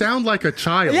 You sound like a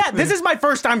child. Yeah, this is my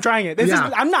first time trying it.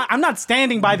 I'm not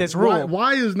standing by this rule.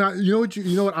 Why is not? You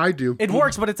know what I do? It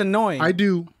works, but it's annoying. I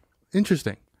do.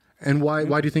 Interesting. And why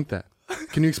do you think that?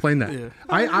 Can you explain that?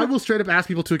 I will straight up ask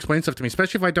people to explain stuff to me,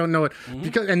 especially if I don't know it.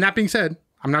 Because, and that being said,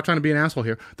 I'm not trying to be an asshole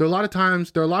here.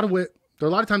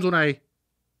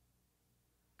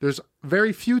 There's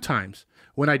very few times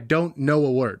when I don't know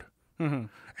a word.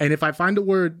 And if I find a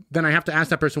word, then I have to ask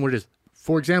that person what it is.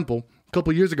 For example, a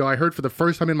couple years ago, I heard for the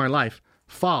first time in my life,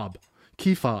 fob,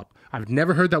 key fob. I've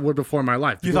never heard that word before in my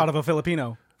life. You thought of a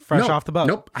Filipino fresh off the boat.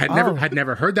 Nope. I had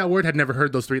never heard that word, had never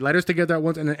heard those three letters together at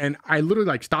once. And I literally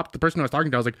like stopped the person I was talking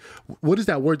to. I was like, what is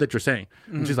that word that you're saying?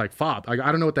 And she's like, fob. I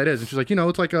don't know what that is. And she's like,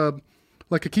 it's like a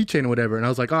keychain or whatever. And I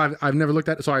was like, oh, I've never looked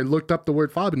at it. So I looked up the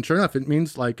word fob, and sure enough, it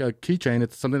means like a keychain.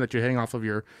 It's something that you hang off of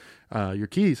your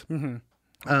keys.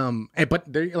 But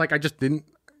I just didn't,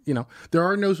 there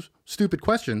are no stupid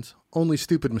questions, only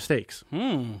stupid mistakes.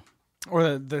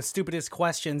 Or the stupidest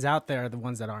questions out there are the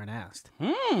ones that aren't asked. I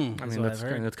mean, that's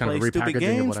kind of Play a stupid repackaging of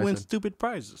games, what I win said. stupid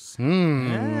prizes. You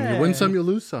win some, you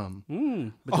lose some.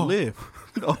 But you live.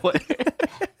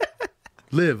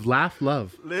 Live, laugh,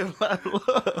 love. Live, laugh,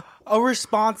 love. A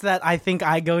response that I think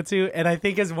I go to, and I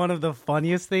think is one of the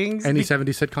funniest things. Any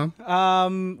 70s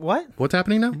sitcom? What? What's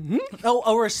happening now? Oh,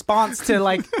 a response to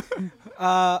like,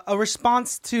 a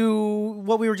response to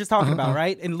what we were just talking about,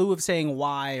 right? In lieu of saying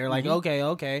why or like,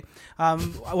 okay.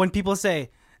 When people say,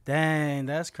 "Dang,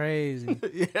 that's crazy,"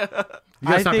 You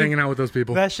gotta stop hanging out with those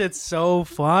people. that shit's so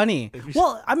funny.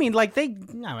 Well, I mean, like I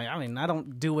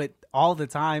don't do it all the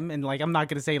time, and like I'm not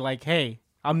gonna say like, "Hey,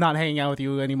 I'm not hanging out with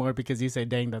you anymore because you say,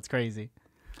 dang, that's crazy."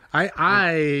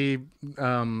 I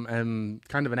am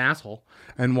kind of an asshole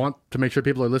and want to make sure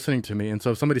people are listening to me. And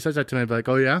so if somebody says that to me, I'd be like,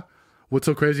 oh, yeah? What's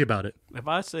so crazy about it? If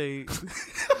I say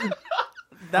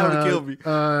that would kill me.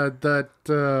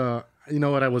 You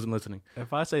know what? I wasn't listening.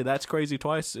 If I say that's crazy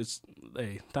twice, it's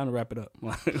time to wrap it up.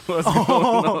 What's going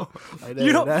on? Like,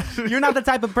 You're not the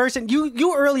type of person.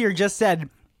 You earlier just said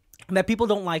that people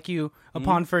don't like you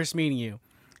upon first meeting you.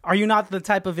 Are you not the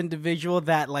type of individual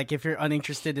that, like, if you're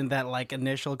uninterested in that, like,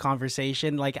 initial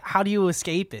conversation, like, how do you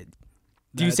escape it?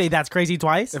 Do you say that's crazy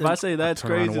twice? If I say that's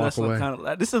turn around crazy, and that's walk like away. kind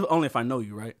of. This is only if I know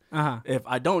you, right? Uh-huh. If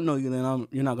I don't know you, then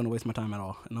you're not gonna waste my time at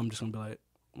all, and I'm just gonna be like,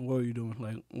 "What are you doing?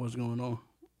 Like, what's going on?"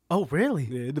 Oh, really?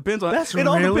 Yeah, it depends on. That's it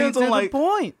all really depends to on like. the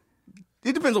point.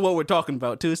 It depends on what we're talking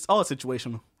about too. It's all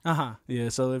situational. Uh-huh. Yeah.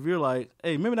 So if you're like,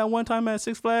 "Hey, remember that one time at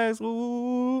Six Flags?" Woo, woo,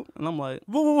 woo, and I'm like,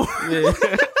 Woo, woo, woo. "Yeah."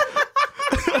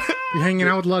 You hanging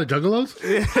out with a lot of juggalos?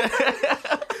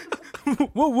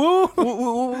 Woo, woo.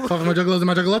 Talking about juggalos and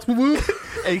my juggalettes? Woo woo.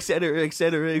 et cetera, et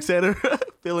cetera, et cetera.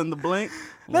 Fill in the blank.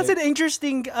 That's an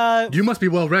interesting... You must be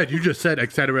well read. You just said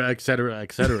et cetera, et cetera,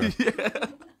 et cetera.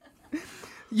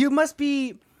 You must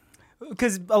be...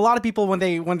 Because a lot of people, when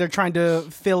they're trying to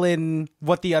fill in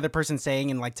what the other person's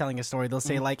saying and like telling a story, they'll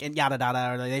say like and yada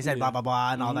yada, or they said blah blah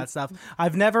blah and all that stuff.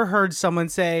 I've never heard someone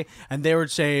say, and they were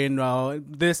saying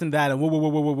this and that and woo woo woo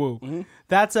woo woo woo.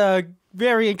 That's a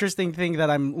very interesting thing that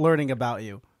I'm learning about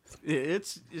you.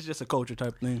 It's just a culture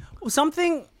type thing.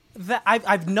 Something that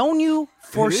I've known you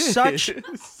for such.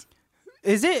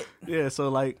 Is it? Yeah. So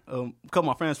like, a couple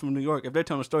of my friends from New York, if they're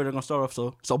telling a story, they're gonna start off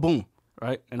so boom.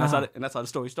 Right, and that's how the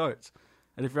story starts.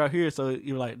 And if you're out here, so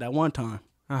you're like that one time,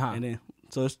 and then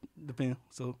so it depends.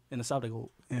 So in the South they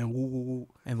go and woo woo woo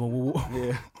and woo woo woo.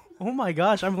 Yeah. Oh my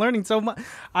gosh, I'm learning so much.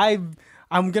 I'm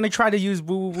gonna try to use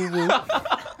woo woo woo woo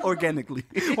organically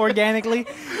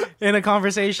in a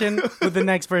conversation with the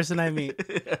next person I meet.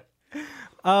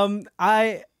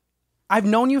 I've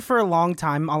known you for a long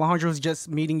time. Alejandro's just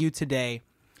meeting you today.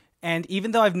 And even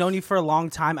though I've known you for a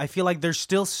long time, I feel like there's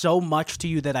still so much to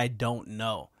you that I don't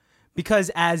know.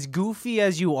 Because as goofy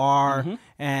as you are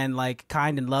and like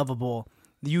kind and lovable,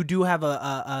 you do have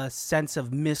a sense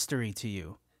of mystery to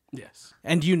you. Yes.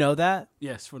 And do you know that?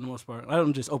 Yes, for the most part. I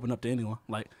don't just open up to anyone.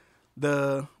 Like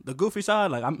the goofy side,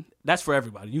 like that's for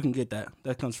everybody. You can get that.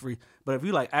 That comes free. But if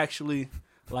you like actually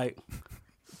like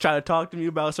try to talk to me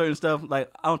about certain stuff,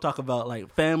 like I don't talk about like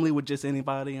family with just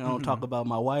anybody. I don't talk about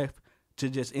my wife to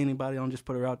just anybody. I don't just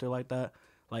put her out there like that.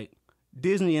 Like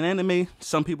Disney and anime,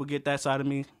 some people get that side of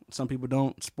me. Some people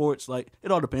don't. Sports, like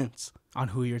it all depends on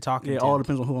who you're talking to. Yeah, it all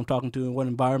depends on who I'm talking to and what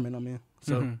environment I'm in.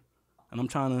 So, and I'm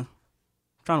trying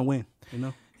to win. You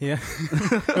know. Yeah.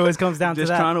 It always comes down to that.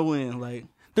 Just trying to win. Like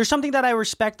there's something that I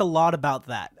respect a lot about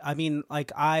that. I mean,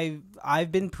 like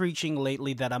I've been preaching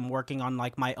lately that I'm working on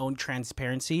like my own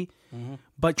transparency,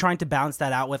 but trying to balance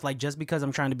that out with like just because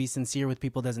I'm trying to be sincere with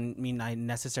people doesn't mean I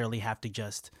necessarily have to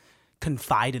just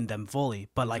confide in them fully.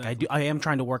 But like I am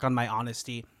trying to work on my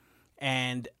honesty,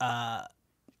 and I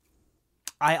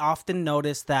often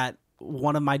notice that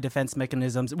one of my defense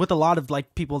mechanisms with a lot of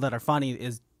like people that are funny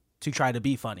is to try to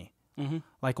be funny.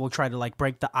 Like we'll try to like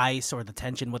break the ice or the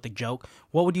tension with a joke.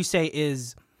 What would you say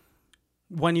is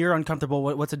when you're uncomfortable?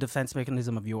 What's a defense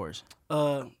mechanism of yours?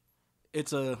 I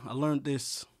learned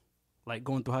this like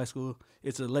going through high school.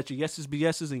 It's to let your yeses be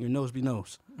yeses and your no's be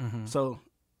no's. So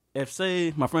if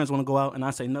say my friends want to go out and I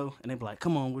say no and they be like,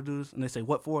 "Come on, we'll do this," and they say,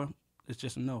 "What for?" It's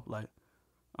just a no. Like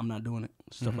I'm not doing it.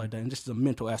 Stuff like that, and just a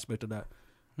mental aspect of that.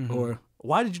 Or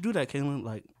why did you do that, Kaylin?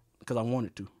 Like because I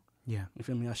wanted to. Yeah. You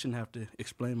feel me? I shouldn't have to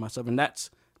explain myself. And that's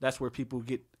where people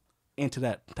get into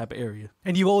that type of area.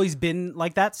 And you've always been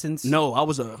like that since? No, I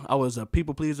was a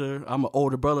people pleaser. I'm an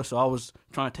older brother, so I was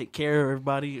trying to take care of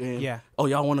everybody. And, oh,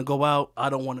 y'all want to go out?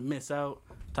 I don't want to miss out.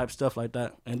 Type stuff like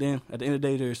that. And then at the end of the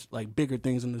day, there's like bigger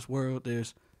things in this world.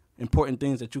 There's important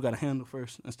things that you got to handle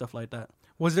first and stuff like that.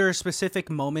 Was there a specific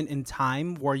moment in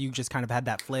time where you just kind of had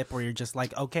that flip where you're just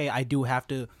like, okay, I do have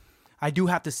to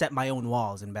set my own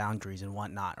walls and boundaries and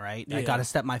whatnot, right? Yeah. I got to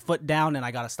step my foot down and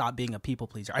I got to stop being a people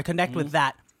pleaser. I connect with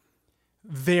that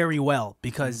very well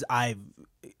because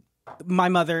my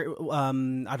mother,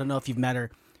 I don't know if you've met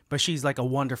her, but she's like a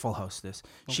wonderful hostess.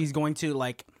 She's going to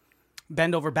like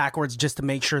bend over backwards just to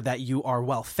make sure that you are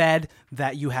well fed,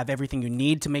 that you have everything you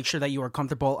need, to make sure that you are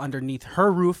comfortable underneath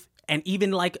her roof, and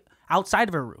even like outside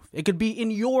of her roof. It could be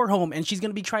in your home, and she's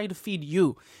going to be trying to feed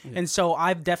you. Yeah. And so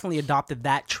I've definitely adopted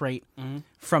that trait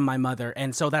from my mother.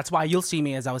 And so that's why you'll see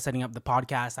me as I was setting up the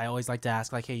podcast. I always like to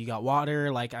ask, like, hey, you got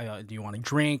water? Like, do you want to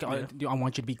drink? I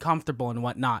want you to be comfortable and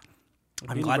whatnot.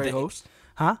 I'm Being glad a great that, host.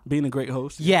 Huh? Being a great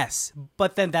host. Yes.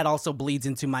 But then that also bleeds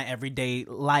into my everyday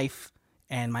life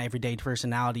and my everyday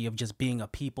personality of just being a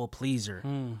people pleaser.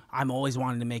 I'm always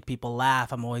wanting to make people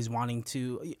laugh. I'm always wanting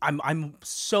to. I'm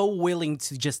so willing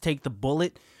to just take the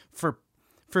bullet for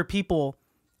people,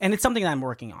 and it's something that I'm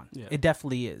working on. Yeah. It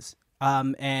definitely is.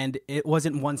 And it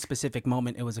wasn't one specific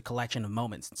moment. It was a collection of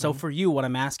moments. So for you, what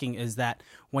I'm asking is that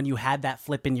when you had that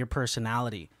flip in your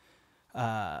personality,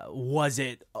 was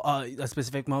it a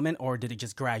specific moment, or did it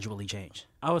just gradually change?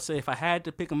 I would say if I had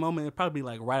to pick a moment, it'd probably be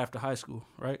like right after high school,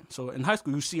 right? So in high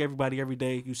school, you see everybody every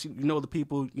day. You know the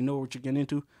people. You know what you're getting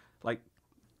into. Like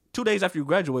 2 days after you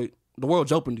graduate, the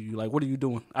world's open to you. Like, what are you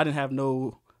doing? I didn't have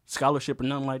no scholarship or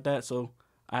nothing like that, so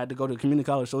I had to go to community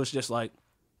college. So it's just like,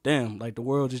 damn, like the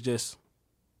world is just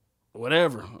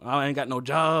whatever. I ain't got no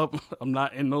job. I'm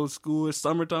not in no school. It's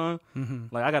summertime.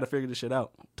 Like, I got to figure this shit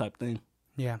out type thing.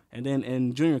 Yeah. And then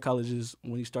in junior colleges,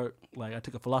 when you start, like, I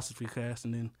took a philosophy class,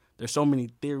 and then there's so many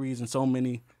theories and so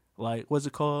many, like, what's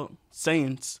it called?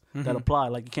 Sayings that apply.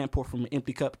 Like, you can't pour from an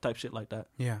empty cup type shit like that.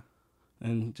 Yeah.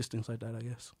 And just things like that, I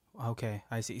guess. Okay,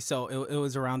 I see. So it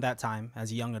was around that time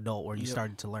as a young adult where you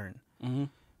started to learn.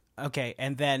 Okay,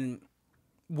 and then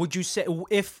would you say,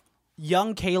 if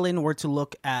young Kalen were to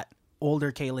look at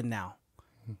older Kalen now,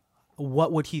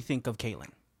 what would he think of Kalen?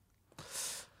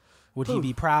 Would he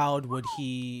be proud? Would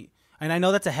he? And I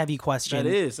know that's a heavy question. That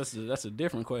is. That's a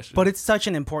different question. But it's such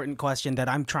an important question that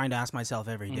I'm trying to ask myself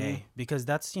every day, because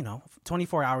that's,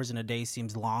 24 hours in a day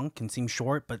seems long, can seem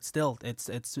short, but still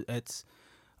it's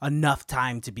enough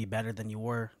time to be better than you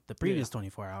were the previous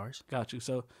 24 hours. Got you.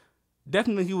 So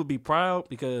definitely he would be proud,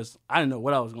 because I didn't know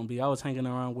what I was going to be. I was hanging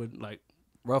around with, like,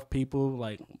 rough people.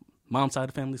 Like, mom's side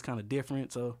of the family is kind of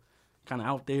different, so kind of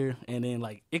out there. And then,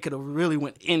 like, it could have really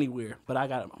went anywhere. But I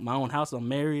got my own house. I'm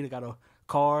married. I got a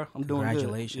car. I'm doing good.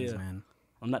 Congratulations, man.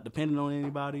 I'm not dependent on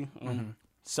anybody. I'm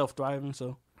self-driving,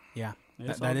 so. Yeah,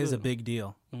 that is a big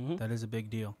deal. That is a big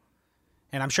deal.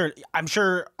 And I'm sure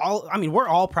we're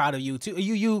all proud of you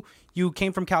too. You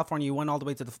came from California, you went all the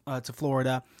way to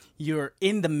Florida. You're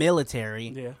in the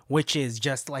military, which is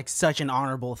just like such an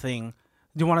honorable thing.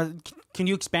 Can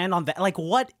you expand on that? Like,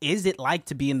 what is it like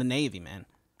to be in the Navy, man?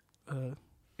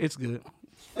 It's good.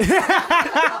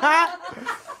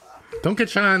 Don't get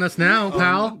shy on us now,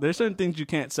 pal. There's certain things you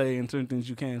can't say and certain things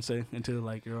you can say until,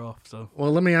 like, you're off. So.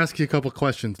 Well, let me ask you a couple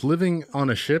questions. Living on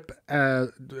a ship,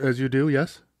 as you do,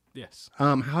 yes? Yes.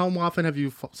 How often have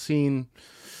you seen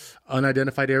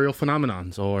unidentified aerial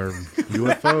phenomenons or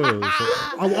UFOs?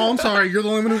 I'm sorry. You're the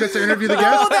only one who gets to interview the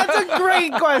guest? Oh, that's a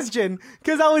great question.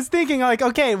 Because I was thinking, like,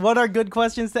 okay, what are good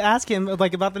questions to ask him,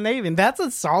 like, about the Navy? And that's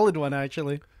a solid one,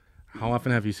 actually. How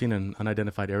often have you seen an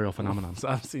unidentified aerial phenomenon? So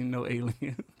I've seen no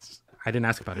aliens. I didn't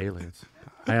ask about aliens.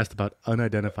 I asked about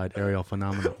unidentified aerial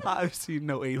phenomena. I've seen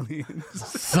no aliens.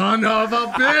 Son of a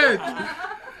bitch!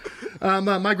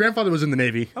 My grandfather was in the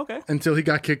Navy. Okay. Until he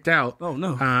got kicked out. Oh,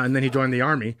 no. And then he joined the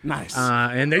Army. Nice.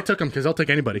 And they took him because they'll take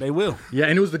anybody. They will. Yeah,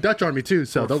 and it was the Dutch Army too,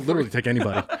 so they'll literally take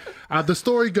anybody. The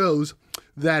story goes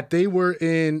that they were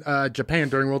in Japan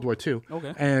during World War II.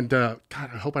 Okay. And God,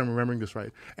 I hope I'm remembering this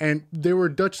right. And they were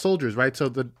Dutch soldiers, right? So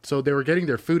they were getting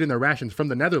their food and their rations from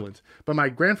the Netherlands. But my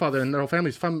grandfather and their whole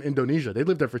family's from Indonesia. They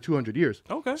lived there for 200 years.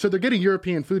 Okay. So they're getting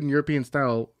European food and European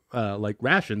style like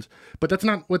rations, but that's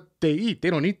not what they eat. They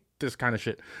don't eat this kind of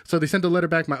shit. So they sent a letter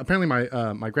back. Apparently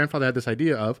my grandfather had this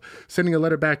idea of sending a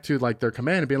letter back to like their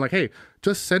command and being like, hey,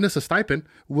 just send us a stipend.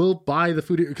 We'll buy the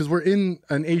food because we're in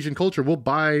an Asian culture. We'll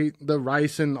buy the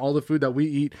rice and all the food that we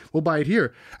eat. We'll buy it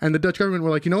here. And the Dutch government were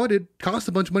like, you know what? It costs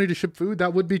a bunch of money to ship food.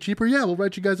 That would be cheaper. Yeah, we'll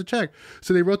write you guys a check.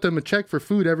 So they wrote them a check for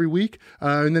food every week.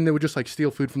 And then they would just like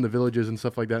steal food from the villages and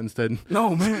stuff like that instead.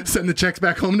 No, man. Send the checks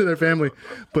back home to their family.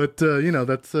 But,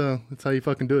 that's how you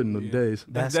fucking do it in the days.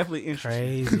 That's definitely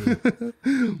interesting. Crazy.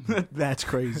 That's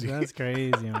crazy. That's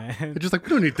crazy, man. They're just like, we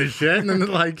don't need this shit. And then they're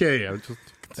like, yeah, just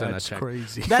send That's that check.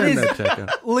 crazy. That Send is that check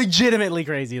out. legitimately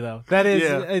crazy, though. That is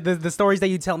Yeah. the stories that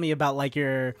you tell me about, like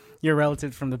your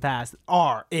relatives from the past,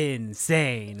 are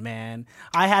insane, man.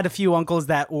 I had a few uncles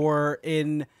that were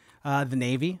in the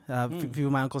Navy. A few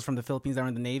of my uncles from the Philippines that were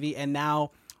in the Navy, and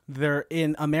now they're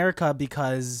in America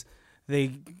because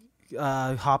they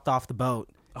hopped off the boat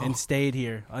and stayed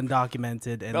here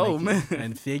undocumented and man.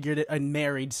 and figured it and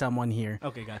married someone here.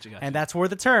 Okay, gotcha. And that's where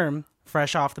the term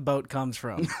 "fresh off the boat" comes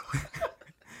from.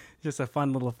 Just a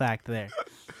fun little fact there.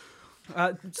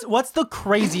 So what's the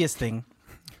craziest thing?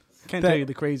 Can't tell you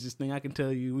the craziest thing. I can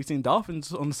tell you we seen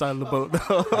dolphins on the side of the boat.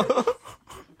 Though.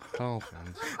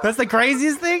 Dolphins. That's the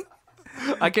craziest thing?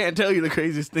 I can't tell you the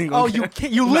craziest thing. Oh, you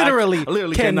can't, you literally,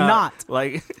 cannot.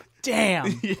 Like,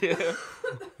 Damn. yeah.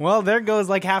 Well, there goes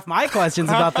like half my questions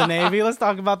about the Navy. Let's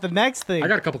talk about the next thing. I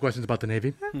got a couple questions about the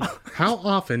Navy. How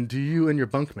often do you and your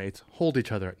bunkmates hold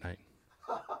each other at night?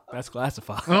 That's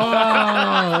classified.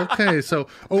 Oh, okay. So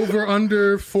over,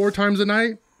 under 4 times a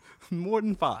night? More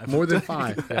than 5. More than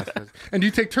 5. Yes. And do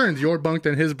you take turns? Your bunk,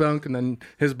 then his bunk, and then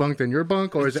his bunk, then your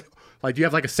bunk? Or is it like, do you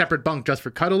have like a separate bunk just for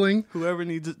cuddling? Whoever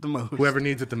needs it the most. Whoever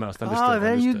needs it the most. Understood. Oh,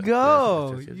 there you understood.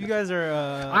 go. Yes. You guys are.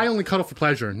 I only cuddle for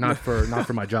pleasure, not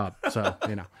for my job. So,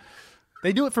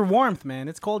 They do it for warmth, man.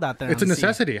 It's cold out there. It's a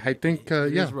necessity. I think, yeah.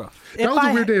 It's rough. That was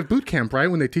a weird day of boot camp, right?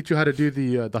 When they teach you how to do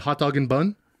the hot dog and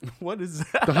bun. What is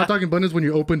that? The hot dog and bun is when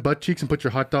you open butt cheeks and put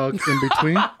your hot dog in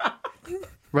between.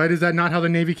 Right? Is that not how the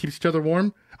Navy keeps each other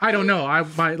warm? I don't know.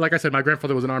 Like I said, my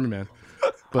grandfather was an army man.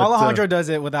 But, Alejandro does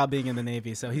it without being in the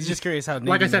Navy, so he's just curious how. Navy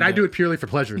like I said, men I do it purely for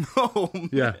pleasure. Oh,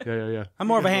 Yeah. I'm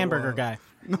more of a hamburger guy.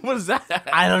 what is that?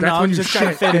 I don't That's know. when I'm you just trying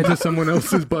to shit fit it. into someone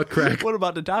else's butt crack. What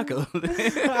about the taco?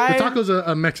 The taco's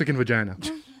a Mexican vagina.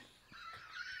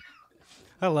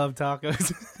 I love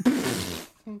tacos.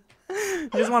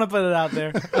 Just want to put it out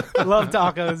there. Love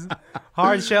tacos.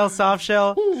 Hard shell, soft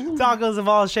shell. Tacos of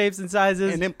all shapes and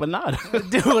sizes. An empanada.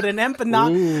 Dude, an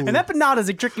empanada. Ooh. An empanada is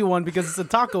a tricky one because it's a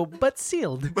taco, but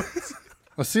sealed.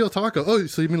 A seal taco. Oh,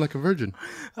 so you mean like a virgin?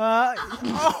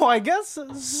 I guess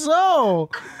so.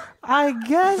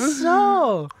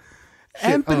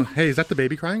 Shit. Oh, hey, is that the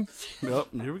baby crying? Yep,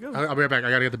 here we go. I'll be right back. I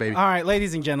gotta get the baby. All right,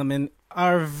 ladies and gentlemen,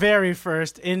 our very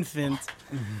first infant,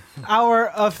 our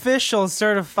official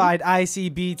certified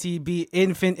ICBTB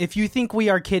infant. If you think we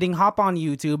are kidding, hop on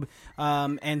YouTube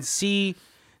and see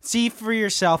for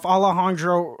yourself.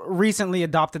 Alejandro recently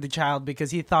adopted a child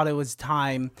because he thought it was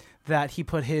time that he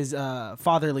put his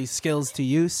fatherly skills to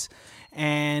use.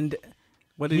 And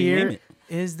What did he name it?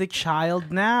 is the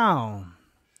child now.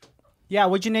 Yeah,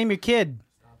 what'd you name your kid?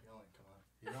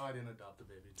 You know I didn't adopt the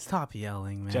baby. Stop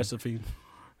yelling, man. Josephine.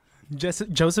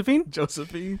 Josephine?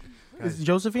 Josephine. Is it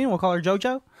Josephine? We'll call her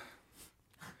JoJo.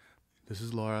 This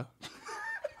is Laura.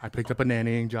 I picked up a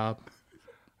nannying job.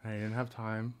 I didn't have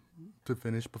time to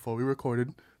finish before we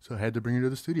recorded, so I had to bring her to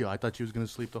the studio. I thought she was going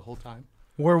to sleep the whole time.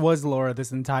 Where was Laura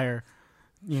this entire,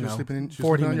 She was sleeping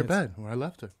 40 on your minutes? bed where I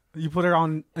left her. You put her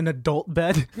on an adult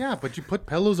bed? Yeah, but you put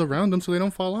pillows around them so they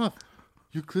don't fall off.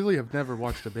 You clearly have never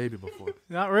watched a baby before.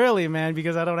 Not really, man,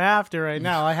 because I don't have to right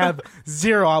now. I have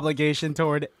zero obligation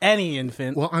toward any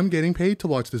infant. Well, I'm getting paid to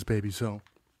watch this baby, so.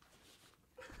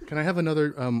 Can I have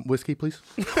another whiskey, please?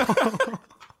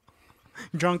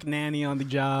 Drunk nanny on the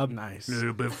job. Nice.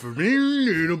 Little bit for me,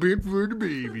 little bit for the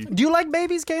baby. Do you like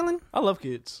babies, Kaylin? I love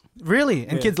kids. Really?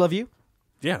 And kids love you?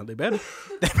 Yeah, they better.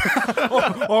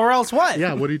 Or else what?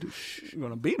 Yeah, what do you do? You're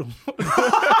gonna beat them.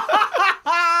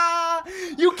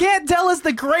 You can't tell us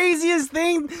the craziest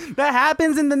thing that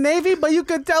happens in the Navy, but you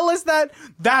could tell us that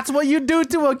that's what you do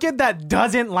to a kid that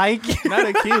doesn't like you. Not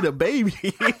a kid, a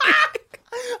baby.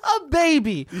 A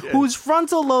baby whose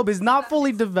frontal lobe is not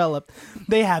fully developed.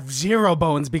 They have 0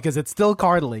 bones because it's still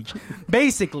cartilage.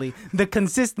 Basically, the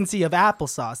consistency of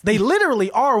applesauce. They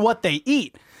literally are what they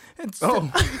eat.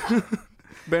 Oh,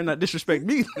 better not disrespect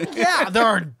me. Yeah,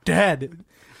 they're dead.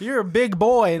 You're a big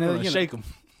boy, and Shake them.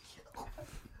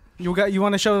 You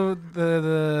want to show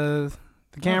the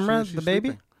camera she's the baby?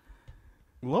 sleeping.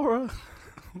 Laura.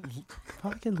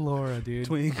 Fucking Laura, dude.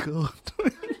 Twinkle.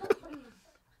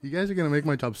 You guys are going to make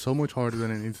my job so much harder than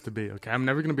it needs to be, okay? I'm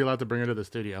never going to be allowed to bring her to the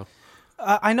studio.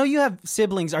 I know you have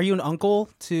siblings. Are you an uncle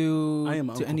to I am an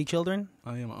uncle. any children?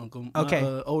 I am an uncle. Okay.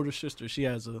 My older sister, she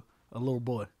has a little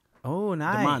boy. Oh,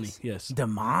 nice. Damani, yes.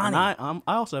 Damani. And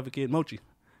I also have a kid, Mochi.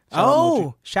 Shout out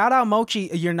Mochi. Shout out Mochi,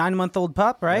 your 9-month-old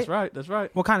pup, right? That's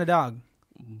right. What kind of dog?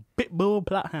 Pit Bull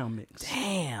Plot Hound mix.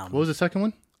 Damn. What was the second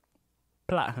one?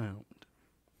 Plot Hound.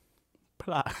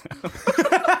 Plot.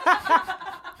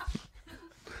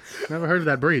 Never heard of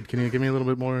that breed. Can you give me a little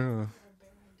bit more?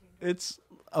 It's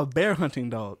a bear hunting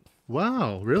dog.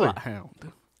 Wow, really? Plot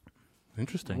Hound.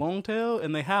 Interesting. Long tail,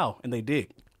 and they howl, and they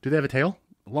dig. Do they have a tail?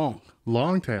 Long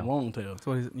Long tail. tail.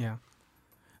 What is it? Yeah.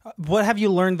 What have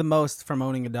you learned the most from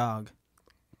owning a dog?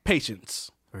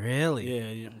 Patience.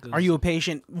 Really? Yeah. 'Cause Are you a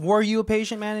patient? Were you a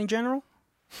patient man in general?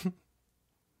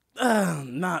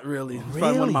 Not really. It's probably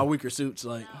one Really? of my weaker suits.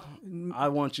 Like, I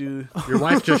want you. Your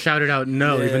wife just shouted out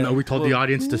no, Yeah. even though we told the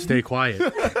audience to stay quiet.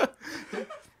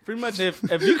 Pretty much, if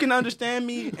you can understand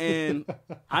me and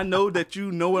I know that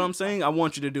you know what I'm saying, I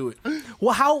want you to do it.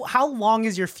 Well, how long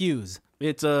is your fuse?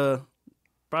 It's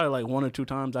probably like 1 or 2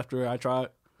 times after I try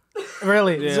it.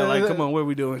 Really? Yeah, So like, come on, what are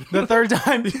we doing? The third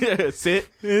time Yeah, sit,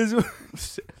 is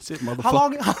sit, motherfucker. how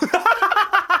long?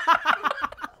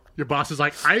 Your boss is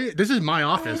like, this is my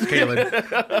office,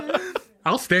 Kaylin.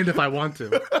 I'll stand if I want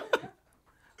to.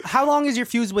 How long is your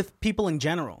fuse with people in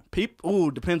general?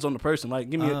 Ooh, depends on the person. Like,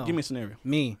 give me Oh. a scenario.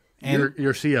 Me and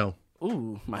Your CO.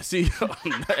 Ooh, my CEO.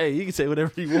 Hey, you can say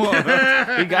whatever you want.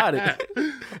 He got it.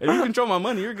 If you control my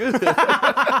money, you're good.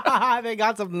 they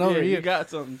got something Yeah, over you here. got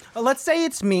something. Let's say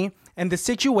it's me, and the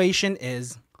situation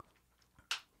is.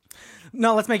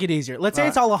 No, let's make it easier. Let's say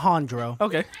it's Alejandro,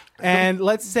 Okay. and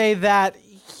let's say that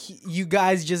you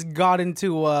guys just got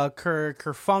into a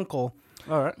kerfunkel.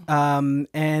 All right.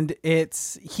 And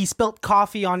he spilt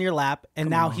coffee on your lap, and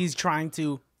now he's trying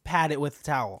to pat it with a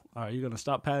towel. All right, you're gonna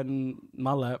stop patting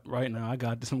my lap right now. I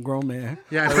got this. I'm grown man.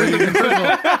 Yeah, first of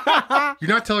all, you're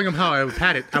not telling him how I would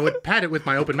pat it. I would pat it with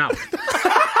my open mouth.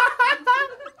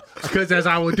 Because as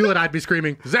I would do it, I'd be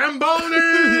screaming,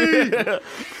 Zamboni!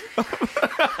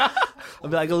 I'll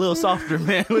be like a little softer,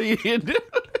 man. What are you gonna do?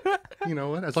 You know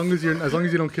what? As long as you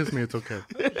don't kiss me, it's okay.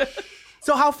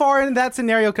 So how far in that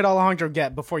scenario could Alejandro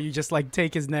get before you just like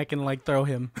take his neck and like throw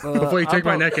him? Before you take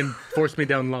my probably- neck and force me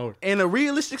down lower. In a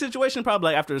realistic situation, probably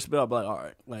like after the spill, I'll be like, all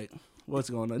right, like what's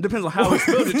going on? It depends on how he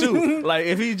spilled it too. Like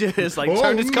if he just like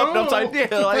turned his cup no. upside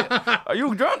down, like, are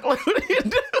you drunk? Like what are you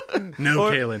doing? No,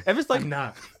 Or Kaylin. If it's like I'm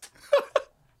not.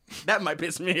 that might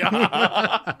piss me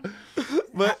off.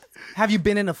 But Have you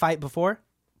been in a fight before?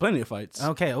 plenty of fights.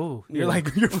 Okay. Oh, you're Yeah.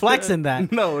 like you're flexing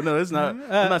that. No, it's not.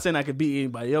 I'm not saying I could beat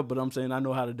anybody up, but I'm saying I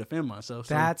know how to defend myself.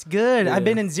 So. That's good. Yeah. I've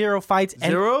been in 0 fights. And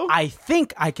 0? I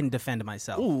think I can defend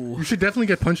myself. Ooh. You should definitely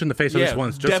get punched in the face at Yeah, least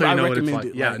once, just so I you know what it's recommend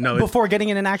like. it. Yeah, Like, no, it's, Before getting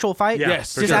in an actual fight? Yeah,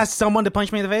 Yes. for Just sure. ask someone to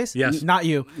punch me in the face? Yes. Not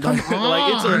you. Like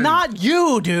it's a Not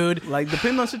you, dude. like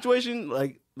depending on situation.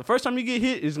 Like the first time you get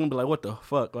hit, it's gonna be like, what the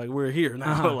fuck? Like we're here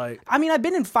now. Like I mean, I've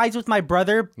been in fights with my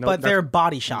brother, but that's- they're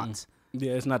body shots.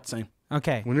 yeah, it's not the same.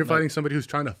 Okay. when you're fighting somebody who's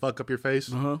trying to fuck up your face,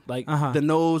 Like the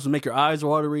nose will make your eyes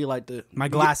watery. Like My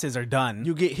glasses are done.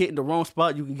 you get hit in the wrong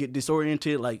spot, you can get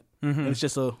disoriented. Like and it's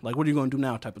just a like, what are you gonna do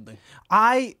now? Type of thing.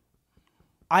 I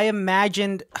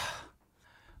imagined.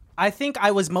 I think I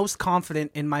was most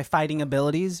confident in my fighting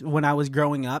abilities when I was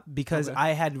growing up because I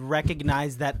had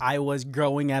recognized that I was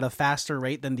growing at a faster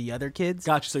rate than the other kids.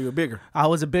 Gotcha. So you're bigger. I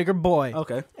was a bigger boy.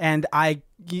 Okay. And I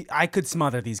could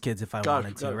smother these kids if I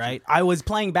wanted to, gotcha. right? I was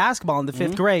playing basketball in the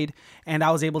 5th grade, and I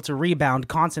was able to rebound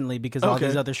constantly because all Okay.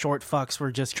 these other short fucks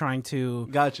were just trying to,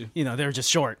 Gotcha. you know, they were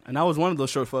just short. And I was one of those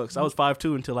short fucks. I was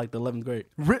 5'2" until like the 11th grade.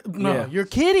 No, Yeah. you're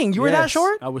kidding. You were that Yes,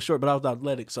 short? I was short, but I was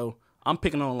athletic. So I'm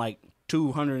picking on like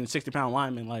 260-pound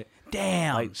linemen, like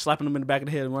Damn. slapping them in the back of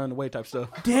the head and running away type stuff.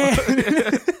 Damn.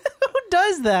 Who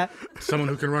does that? someone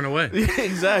who can run away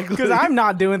Exactly. Because I'm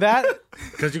not doing that.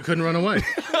 because you couldn't run away.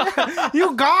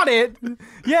 You got it.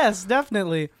 Yes,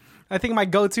 definitely. I think my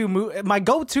go-to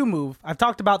move, I've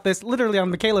talked about this literally on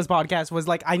Michaela's podcast, was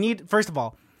like, first of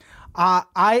all,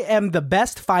 I am the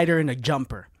best fighter in a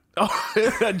jumper.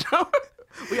 A jumper?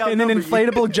 In an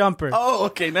inflatable jumper. Oh,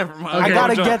 okay, never mind. I Okay.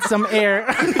 gotta get some air.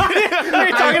 You're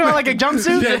talking about like a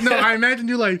jumpsuit? Yeah, no, I imagine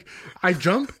you like, I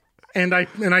jump and I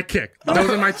kick. Those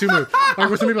are my two moves. Like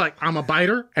where some people are like, I'm a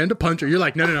biter and a puncher. You're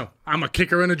like, no, I'm a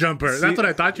kicker and a jumper. That's what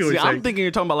I thought you were saying. I'm thinking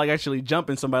you're talking about like actually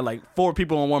jumping somebody, like 4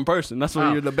 people on one person. That's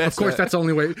when you're the best. Of course, at. that's the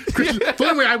only way. Chris, the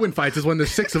only way I win fights is when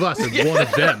there's 6 of us and one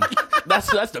of them.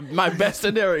 that's my best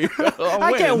scenario.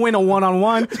 I can't win a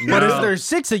one-on-one, but if No. there's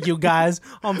 6 of you guys,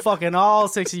 I'm fucking all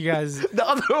 6 of you guys. The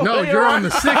other No, way you're around. on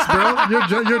the 6,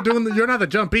 bro. You're not the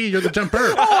jumpy. You're the jumper.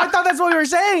 Oh, I thought that's what we were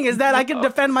saying, is that I can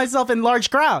defend myself in large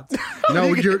crowds. No,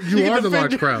 you can are the defend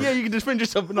large your- crowd. Yeah, you can defend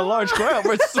yourself in a large crowd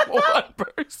versus one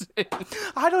person.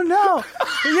 I don't know.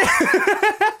 Yeah.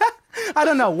 I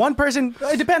don't know. One person,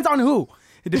 it depends on who.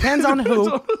 It depends on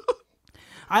who.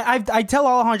 I tell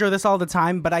Alejandro this all the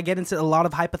time, but I get into a lot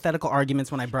of hypothetical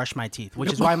arguments when I brush my teeth,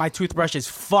 which is why my toothbrush is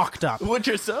fucked up. With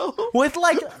yourself? With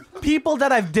like people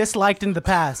that I've disliked in the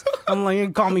past. I'm like, you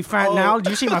call me fat now?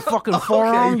 Do you see my fucking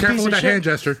forearm? You Careful piece with of that hand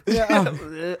shit? gesture.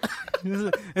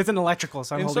 It's an electrical,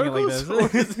 so I'm In holding it like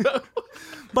circles? this.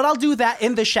 But I'll do that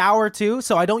in the shower too.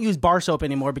 So I don't use bar soap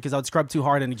anymore because I would scrub too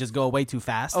hard and it just go away too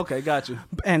fast. Okay, got you.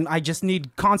 And I just need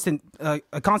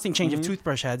a constant change of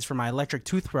toothbrush heads for my electric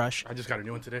toothbrush. I just got a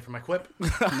new one today for my Quip.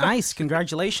 Nice,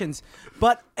 congratulations.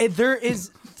 But there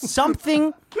is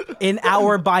something in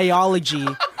our biology.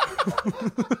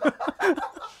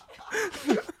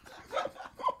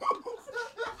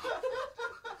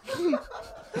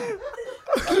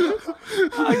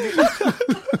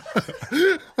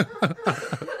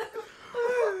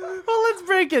 Well, let's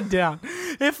break it down.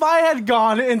 If I had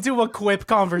gone into a Quip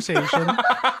conversation,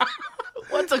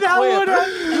 What's a that quip?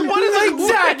 what is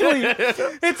exactly?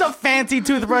 It's a fancy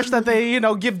toothbrush that they,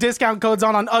 give discount codes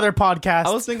on other podcasts.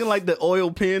 I was thinking like the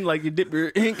oil pen, like you dip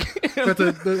your ink. That's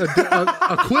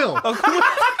a quill.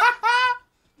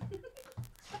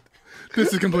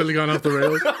 This has completely gone off the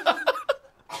rails.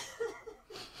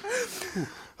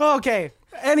 Okay.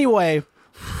 Anyway,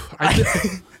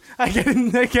 I get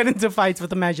into fights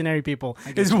with imaginary people.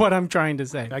 Is what I'm trying to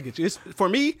say. I get you. It's, for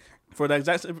me, for that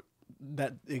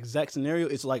exact scenario,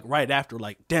 it's like right after,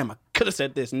 like, damn, I could have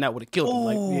said this and that would have killed him.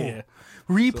 Like, yeah.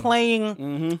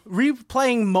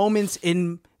 Replaying moments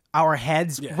in our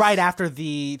heads right after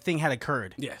the thing had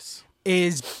occurred. Yes.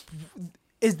 Is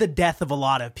the death of a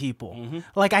lot of people.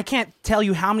 Like, I can't tell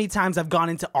you how many times I've gone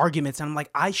into arguments and I'm like,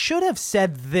 I should have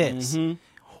said this.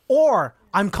 Or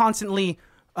I'm constantly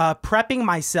prepping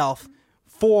myself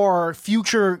for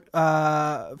future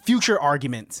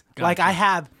arguments. Gotcha.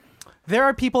 Like there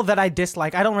are people that I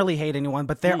dislike. I don't really hate anyone,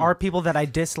 but there are people that I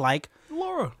dislike.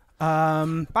 Laura.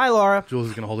 Bye, Laura. Jules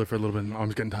is going to hold it for a little bit. My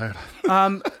arm's getting tired.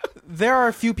 There are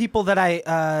a few people that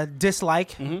I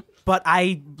dislike, but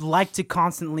I like to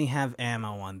constantly have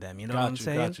ammo on them. You know what I'm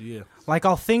saying? Gotcha, yeah. Like,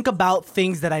 I'll think about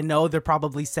things that I know they're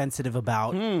probably sensitive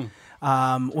about,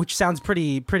 which sounds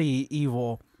pretty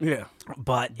evil. Yeah.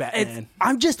 But Batman.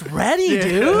 I'm just ready,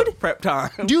 dude. Prep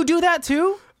time. Do you do that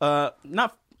too?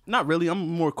 Not really. I'm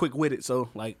more quick-witted, so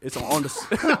like it's on the.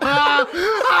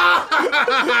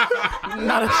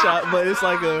 Not a shot, but it's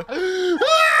like a.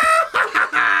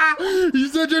 You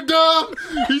said you're dumb.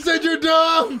 He said you're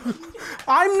dumb.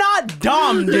 I'm not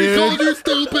dumb, He dude. told you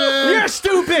stupid. You're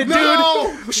stupid,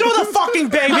 No. dude. Show the fucking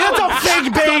baby. That's a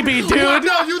fake baby, dude.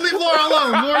 No, you leave Laura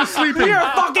alone. Laura's sleeping. You're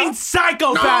a fucking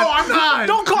psychopath. No, I'm not.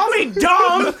 Don't call me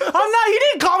dumb. I'm not. He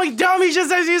didn't call me dumb. He just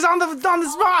says he's on the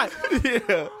spot.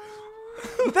 Yeah.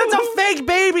 That's a fake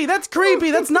baby. That's creepy.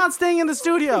 That's not staying in the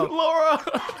studio. Laura.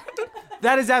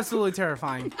 That is absolutely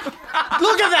terrifying.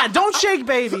 Look at that. Don't shake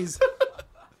babies.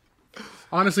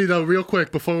 Honestly, though, real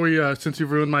quick, before we, since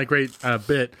you've ruined my great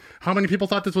bit, how many people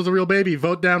thought this was a real baby?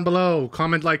 Vote down below.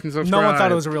 Comment, like, and subscribe. No one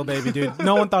thought it was a real baby, dude.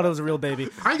 No one thought it was a real baby.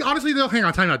 I honestly, though, hang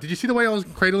on, time out. Did you see the way I was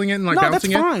cradling it and like No, bouncing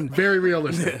that's fine. it? Very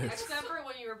realistic. Except for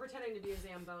when you were pretending to be a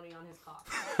Zamboni on his cock.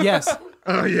 Yes.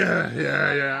 Oh,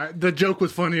 yeah. The joke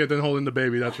was funnier than holding the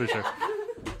baby, that's for sure.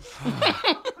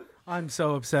 I'm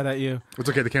so upset at you. It's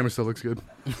okay, the camera still looks good.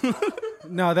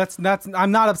 No, that's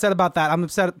I'm not upset about that. I'm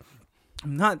upset.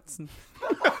 I'm not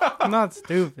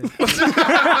stupid.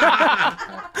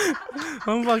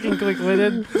 I'm fucking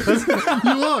quick-witted.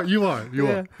 You are.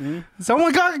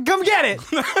 Someone come get it.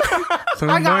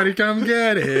 Somebody come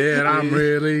get it. I'm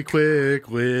really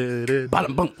quick-witted.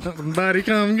 Somebody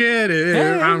come get it.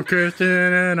 Hey. I'm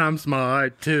Christian and I'm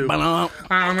smart too. I'm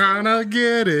gonna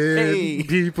get it. Hey.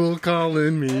 People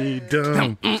calling me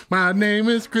dumb. My name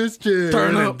is Christian.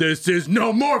 Turn up. And this is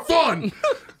no more fun.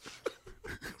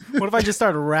 What if I just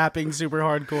started rapping super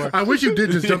hardcore? I wish you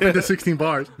did just jump into 16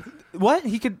 bars. What?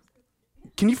 Can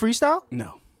you freestyle?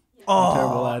 No. Oh,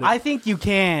 terrible at it. I think you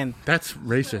can. That's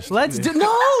racist. Let's do. No!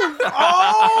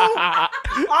 Oh!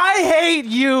 I hate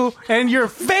you and your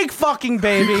fake fucking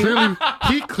baby.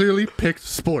 He clearly picked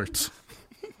sports.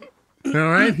 All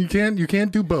right, you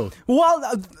can't do both. Well,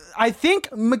 I think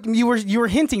you were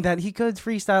hinting that he could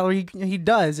freestyle, or he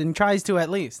does and tries to at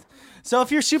least. So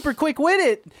if you're super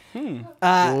quick-witted,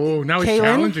 Oh, now he's Kaylin?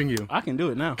 challenging you. I can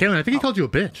do it now. Kaylin, I think he called you a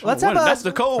bitch. let's have That's a.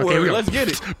 the code Okay, word. we go. Let's get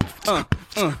it.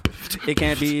 It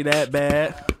can't be that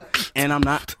bad, and I'm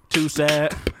not too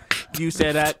sad. You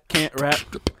said I can't rap,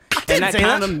 and that say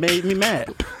that. kind of made me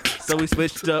mad. So we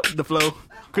switched up the flow.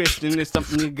 Christian is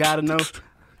something you gotta know.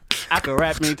 I can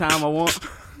rap anytime I want,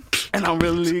 and I'm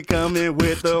really coming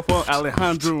with the funk.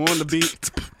 Alejandro on the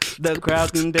beat. The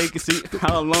crowd can take a seat.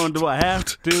 How long do I have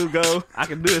to go? I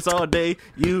can do this all day.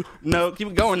 You know, keep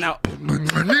it going now.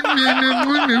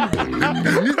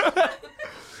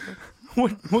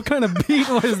 What kind of beat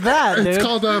was that, dude? It's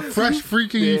called a fresh,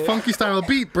 freaky, funky style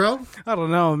beat, bro. I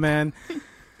don't know, man.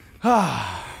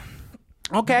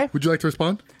 Okay, Would you like to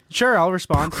respond? sure, I'll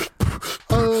respond.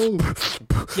 Oh,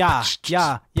 Yeah.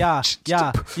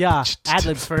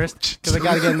 Ad-libs first, because I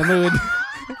gotta get in the mood.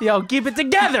 Yo, keep it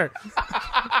together.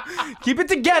 Keep it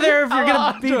together if you're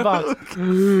gonna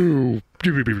beatbox.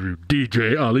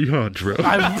 DJ Alejandro.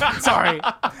 I'm sorry.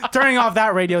 Turning off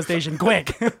that radio station,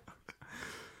 quick.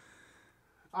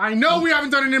 I know we haven't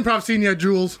done an improv scene yet,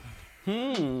 Jules.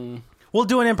 We'll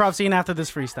do an improv scene after this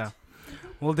freestyle.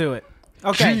 We'll do it.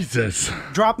 Okay. Jesus.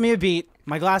 Drop me a beat.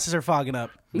 My glasses are fogging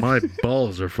up. My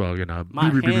balls are fogging up. My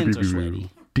hands are sweaty.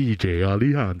 DJ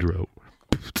Alejandro.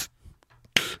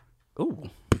 Ooh.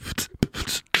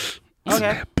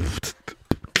 Okay.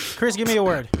 Chris, give me a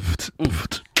word.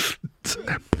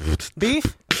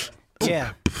 Beef?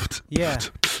 Yeah.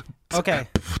 Okay.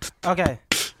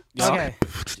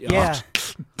 Yeah.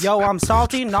 Yo, I'm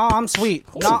salty. No, I'm sweet.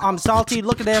 No, I'm salty.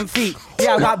 Look at them feet.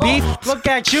 Yeah, I got beef. Look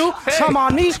at you. Come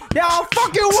on me. Yeah, I'll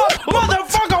fuck you up.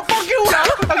 Motherfucker, fuck you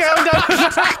up. Okay, I'm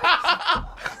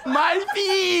done. My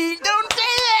feet! Don't say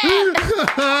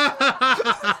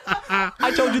that!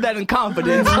 I told you that in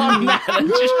confidence. I'm mad at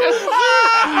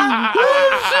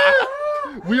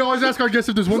you. We always ask our guests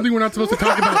if there's one thing we're not supposed to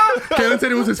talk about. Kalen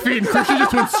said it was his feet, and Christian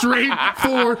just went straight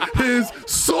for his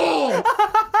soul.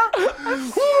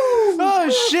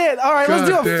 Oh, shit. All right, let's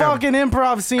do a God damn. fucking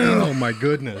improv scene. Oh, my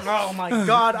goodness. Oh, my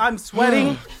God. I'm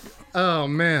sweating. Oh,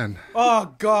 man.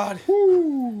 Oh, God.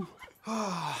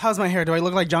 How's my hair? Do I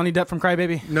look like Johnny Depp from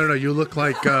Crybaby? No, you look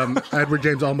like Edward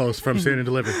James Olmos from Stand and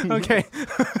Deliver. Okay.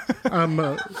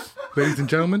 Ladies and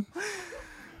gentlemen.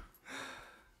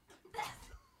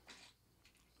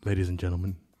 Ladies and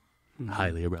gentlemen,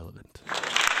 highly irrelevant.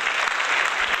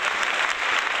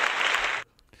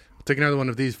 Take another one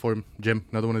of these for him, Jim.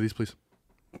 Another one of these, please.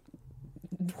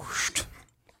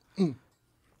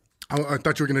 I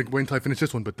thought you were going to wait until I finish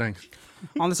this one, but thanks.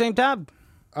 On the same tab.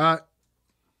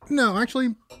 No,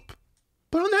 actually,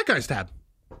 put on that guy's tab.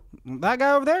 That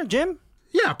guy over there, Jim?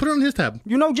 Yeah, put it on his tab.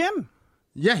 You know Jim?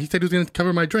 Yeah, he said he was going to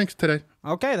cover my drinks today.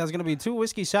 Okay, that's going to be 2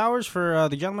 whiskey sours for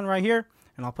the gentleman right here.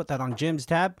 And I'll put that on Jim's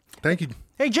tab. Thank you.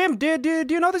 Hey, Jim, do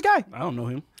you know this guy? I don't know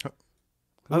him.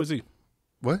 Who is he?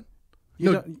 What?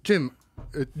 You No, don't- Jim.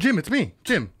 Jim, it's me.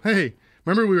 Jim. Hey.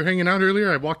 Remember we were hanging out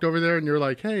earlier? I walked over there and you were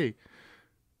like, hey.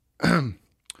 Can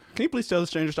you please tell the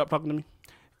stranger stop talking to me?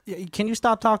 Can you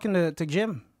stop talking to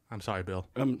Jim? I'm sorry, Bill.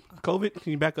 COVID,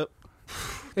 can you back up?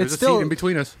 There's It's a still, seat in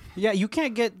between us. yeah, you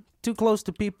can't get too close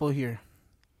to people here.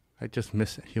 I just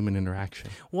miss human interaction.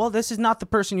 Well, this is not the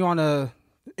person you want to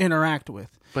interact with.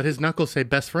 But his knuckles say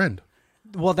best friend.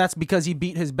 Well, that's because he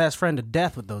beat his best friend to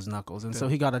death with those knuckles, and so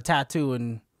he got a tattoo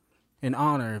in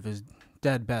honor of his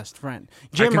dead best friend.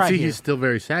 Jim, I can right see here. he's still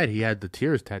very sad. He had the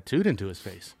tears tattooed into his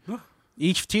face.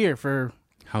 Each tear for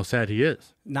How sad he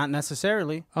is. not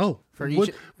necessarily. Oh, For what,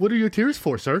 each- what are your tears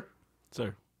for, sir?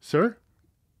 Sir, Sir?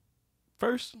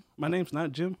 first, my name's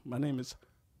not Jim. My name is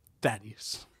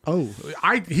Thaddeus. Oh,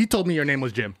 he told me your name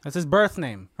was Jim. That's his birth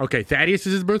name. Okay, Thaddeus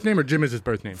is his birth name or Jim is his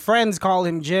birth name? Friends call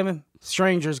him Jim.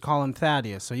 Strangers call him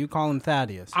Thaddeus. So you call him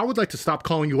Thaddeus. I would like to stop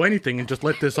calling you anything and just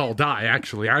let this all die,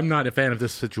 actually. I'm not a fan of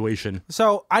this situation.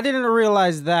 So I didn't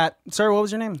realize that. Sir, what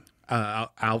was your name?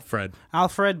 Alfred.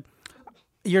 Alfred.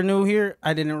 You're new here.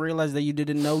 I didn't realize that you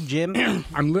didn't know Jim.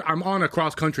 I'm on a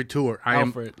cross-country tour.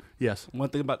 Alfred. Yes. One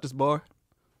thing about this bar,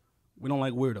 we don't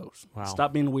like weirdos. Wow.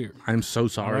 Stop being weird. I'm so All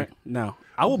sorry. right? Now,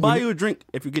 I will buy you a drink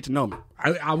if you get to know me.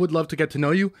 I would love to get to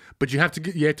know you, but you have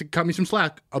to cut me some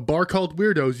slack. A bar called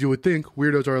Weirdos, you would think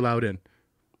weirdos are allowed in.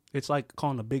 It's like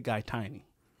calling a big guy tiny.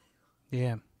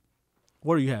 Yeah.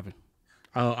 What are you having?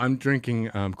 I'm drinking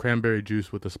cranberry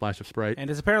juice with a splash of Sprite. And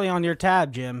it's apparently on your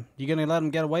tab, Jim. You gonna let him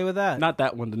get away with that? Not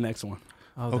that one, the next one.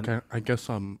 Oh, then- Okay, I guess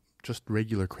just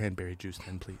regular cranberry juice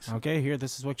then, please. Okay, here.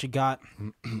 This is what you got.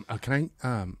 Can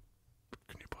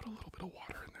you put a little bit of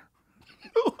water in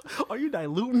there? Are you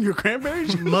diluting your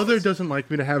cranberries? Mother doesn't like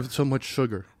me to have so much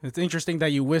sugar. It's interesting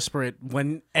that you whisper it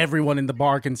when everyone in the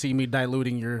bar can see me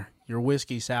diluting your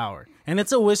whiskey sour. And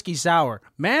it's a whiskey sour.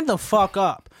 Man the fuck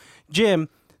up. Jim,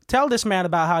 tell this man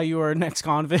about how you were an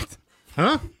ex-convict.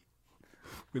 Huh?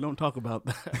 We don't talk about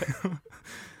that.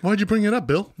 Why'd you bring it up,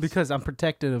 Bill? Because I'm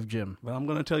protective of Jim. But I'm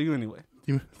going to tell you anyway.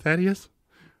 Thaddeus?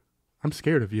 I'm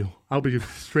scared of you. I'll be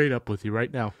straight up with you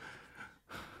right now.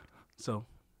 So,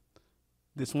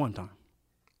 this one time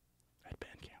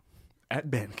at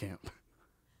band camp,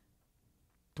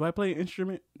 do I play an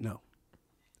instrument? No.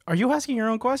 Are you asking your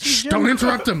own questions, Jim? Don't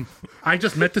interrupt him. I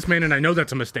just met this man and I know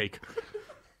that's a mistake.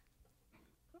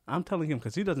 I'm telling him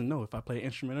because he doesn't know if I play an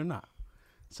instrument or not.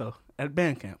 So, at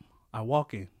band camp, I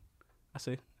walk in. I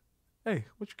say, hey,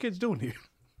 what you kids doing here?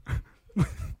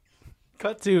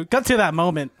 Cut to that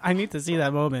moment. I need to see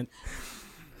that moment.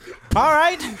 All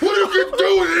right. What are you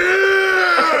doing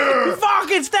here? Fuck,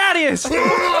 it's Thaddeus.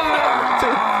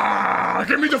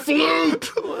 Give me the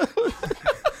flute.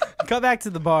 Cut back to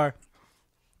the bar.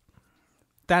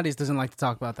 Thaddeus doesn't like to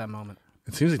talk about that moment.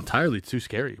 It seems entirely too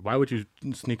scary. Why would you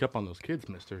sneak up on those kids,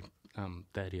 Mr.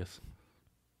 Thaddeus?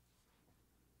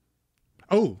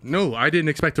 Oh, no, I didn't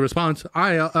expect a response.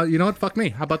 You know what? Fuck me.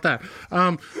 How about that?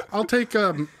 I'll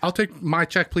take my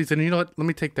check, please. And you know what? Let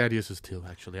me take Thaddeus's too,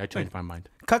 actually. I changed my mind.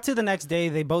 Cut to the next day.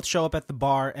 They both show up at the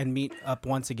bar and meet up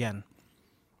once again.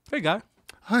 Hey, guy.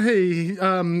 Hey,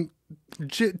 Thaddeus.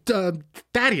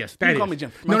 You can call me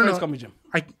Jim. My friends call me Jim.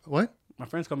 What? My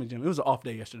friends call me Jim. It was an off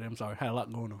day yesterday. I'm sorry. I had a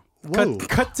lot going on. Whoa.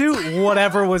 Cut to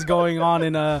whatever was going on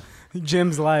in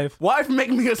Jim's life. Wife,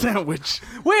 make me a sandwich.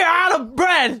 We're out of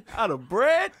bread. Out of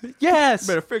bread? Yes.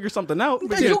 Better figure something out.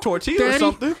 Better get a tortilla or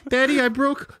something. Daddy, I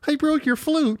broke your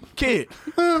flute. Kid,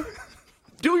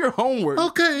 do your homework.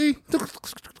 Okay.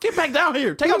 Get back down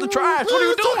here. Take out the trash. What are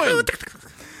you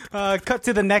doing? Cut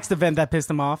to the next event that pissed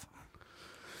him off.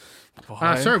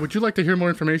 Sir, would you like to hear more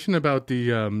information about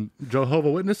the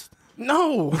Jehovah's Witness?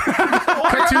 No.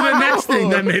 Cut to the next thing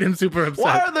that made him super upset.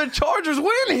 Why are the Chargers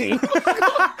winning?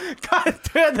 Cut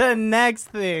to the next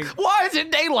thing. Why is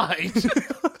it daylight?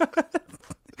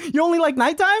 You only like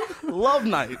nighttime? Love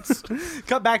nights.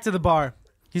 Cut back to the bar.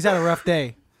 He's had a rough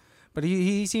day, but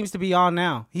he seems to be on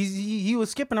now. He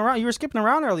was skipping around. You were skipping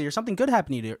around earlier. Something good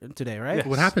happened to you today, right? Yes.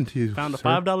 What happened to you? Found a sir?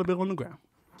 $5 bill on the ground.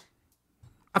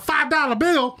 A $5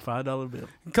 bill? $5 bill.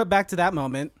 Cut back to that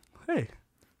moment. Hey.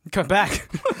 Cut back to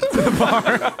the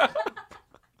bar.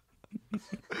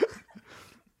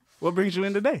 What brings you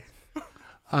in today?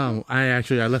 I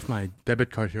left my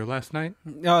debit card here last night.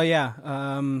 Oh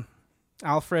yeah,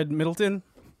 Alfred Middleton.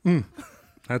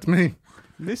 That's me.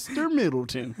 Mr.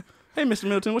 Middleton. Hey, Mr.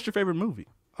 Middleton, what's your favorite movie?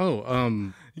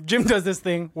 Oh, Jim does this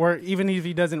thing where even if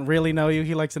he doesn't really know you,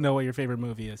 he likes to know what your favorite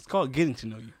movie is. It's called Getting to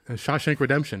Know You. Shawshank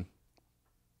Redemption.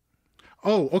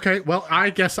 Oh, okay. Well,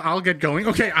 I guess I'll get going.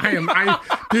 Okay, I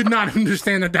did not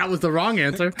understand that was the wrong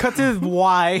answer. Cut to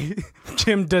why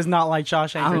Jim does not like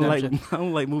Shawshank Redemption. I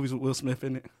don't like movies with Will Smith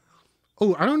in it.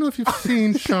 Oh, I don't know if you've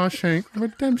seen Shawshank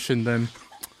Redemption then.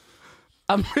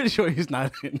 I'm pretty sure he's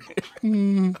not in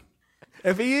it.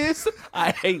 If he is,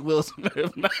 I hate Will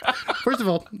Smith. First of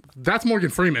all, that's Morgan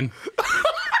Freeman.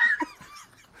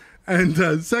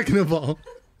 And second of all,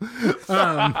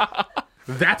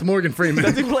 that's Morgan Freeman.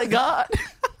 Does he play God?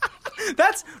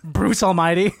 That's Bruce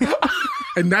Almighty.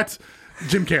 And that's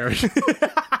Jim Carrey.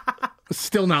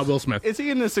 Still not Will Smith. Is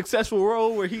he in a successful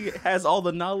role where he has all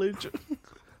the knowledge?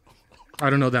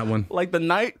 I don't know that one. Like the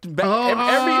knight?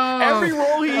 Oh. Every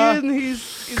role he in,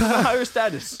 he's in a higher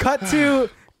status.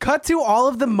 Cut to all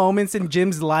of the moments in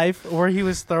Jim's life where he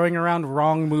was throwing around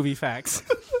wrong movie facts.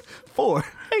 4.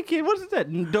 Hey kid, what is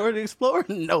that? Dora the Explorer?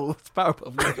 No, it's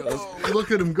Powerpuff Girls.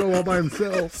 Look at him go all by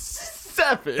himself.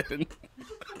 7.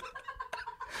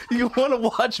 You want to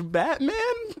watch Batman?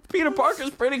 Peter Parker's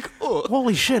pretty cool.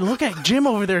 Holy shit, look at Jim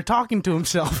over there talking to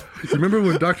himself. Remember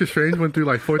when Doctor Strange went through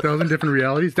like 4,000 different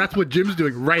realities? That's what Jim's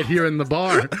doing right here in the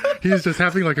bar. He's just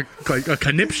having like a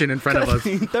conniption in front of us.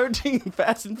 13,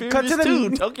 Fast and Cut Furious to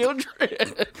 2, Tokyo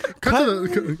Drift.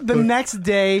 The next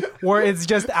day where it's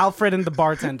just Alfred and the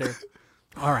bartender.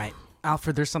 All right,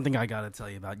 Alfred, there's something I gotta tell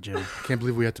you about Jim. I can't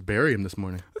believe we had to bury him this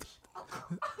morning.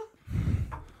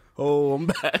 Oh, I'm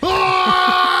back.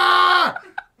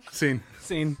 Scene.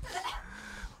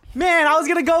 Man, I was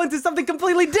gonna go into something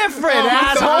completely different,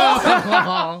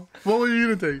 asshole. What were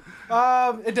you gonna take?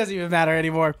 It doesn't even matter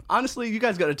anymore. Honestly, you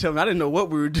guys got to tell me. I didn't know what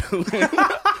we were doing.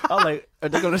 I was like, are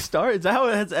they going to start? Is that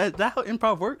how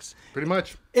improv works? Pretty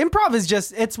much. Improv is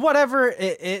just, it's whatever.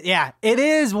 It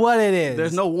is what it is.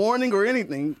 There's no warning or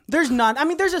anything. There's none. I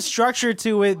mean, there's a structure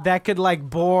to it that could like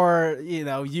bore,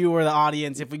 you or the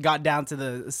audience if we got down to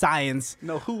the science.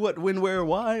 No who, what, when, where,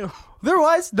 why. There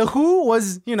was. The who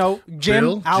was, Jim,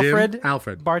 Bill, Alfred, Jim,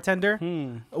 Alfred. bartender.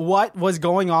 What was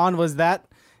going on was that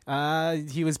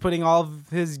he was putting all of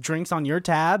his drinks on your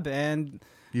tab and...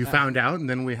 You found out, and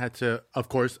then we had to, of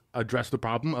course, address the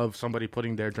problem of somebody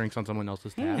putting their drinks on someone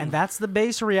else's tab. And that's the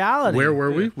base reality. Where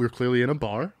were we? We were clearly in a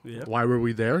bar. Yeah. Why were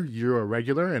we there? You're a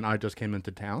regular, and I just came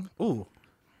into town. Ooh.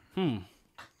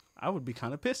 I would be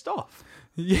kind of pissed off.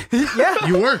 Yeah.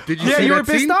 You were. Did you Yeah, see you that were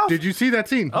pissed scene? off? Did you see that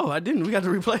scene? Oh, I didn't. We got to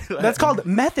replay that. That's called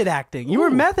method acting. You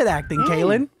were method acting,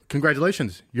 Kaylin.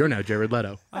 Congratulations. You're now Jared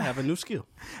Leto. I have a new skill.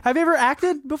 Have you ever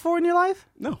acted before in your life?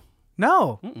 No.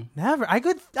 No, never. I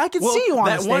could see you on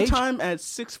that the one stage. time at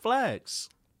Six Flags,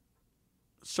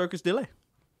 Circus Delay.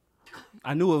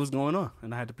 I knew what was going on,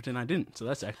 and I had to pretend I didn't. So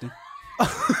that's acting.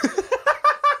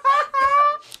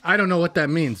 I don't know what that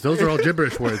means. Those are all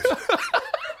gibberish words.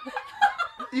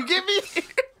 You get me?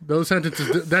 Those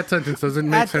sentences, that sentence doesn't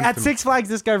make sense At to me. Six Flags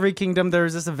Discovery Kingdom, there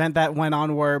was this event that went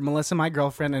on where Melissa, my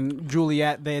girlfriend, and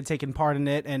Juliet, they had taken part in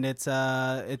it, and it's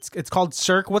called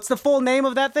Cirque. What's the full name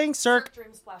of that thing? Cirque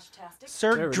Dream Splash-tastic.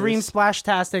 Cirque Dream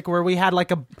Splash-tastic, where we had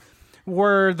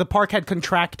where the park had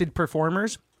contracted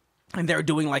performers, and they were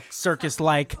doing like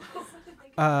circus-like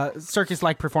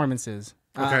performances.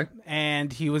 Okay.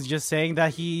 And he was just saying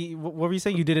that what were you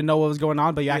saying? You didn't know what was going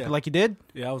on, but you acted like you did?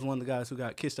 Yeah, I was one of the guys who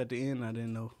got kissed at the end. I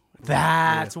didn't know.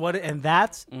 That's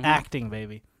that's acting,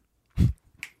 baby.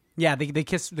 Yeah, they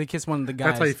kiss one of the guys.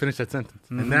 That's how you finish that sentence.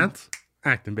 And that's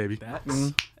acting, baby.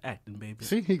 That's acting, baby.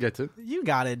 See, he gets it. You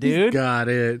got it, dude. Got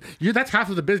it. That's half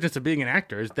of the business of being an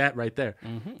actor, is that right there.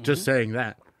 Just saying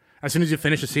that. As soon as you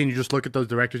finish a scene, you just look at those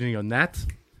directors and you go, that's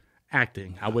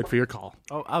acting. I'll wait for your call.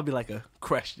 Oh, I'll be like a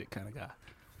crushed it kind of guy.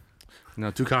 No,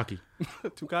 too cocky.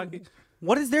 Too cocky.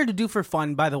 What is there to do for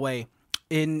fun, by the way,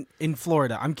 in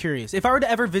Florida? I'm curious. If I were to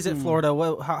ever visit Florida,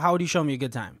 how would you show me a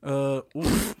good time?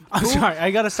 I'm sorry.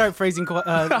 I got to start phrasing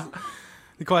the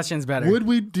questions better. Would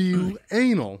we do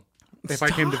anal if I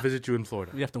came to visit you in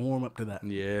Florida? You have to warm up to that.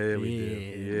 Yeah, we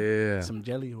do. Yeah. Some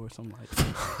jelly or something like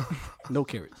that. No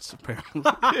carrots, apparently.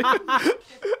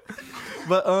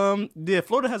 But yeah,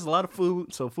 Florida has a lot of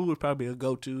food, so food would probably be a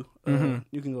go-to.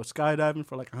 You can go skydiving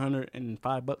for like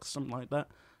 $105, something like that.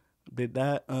 Did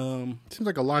that. Seems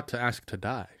like a lot to ask to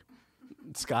die.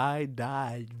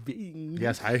 Skydiving.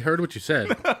 Yes, I heard what you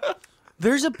said.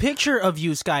 There's a picture of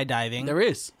you skydiving. There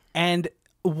is. And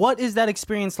what is that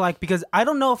experience like? Because I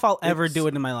don't know if I'll ever do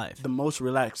it in my life. The most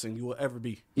relaxing you will ever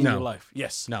be in No. your life.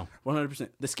 Yes. No. 100%.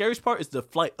 The scariest part is the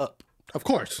flight up. Of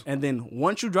course. And then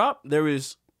once you drop, there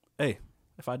is, hey,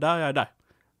 if I die, I die.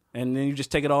 And then you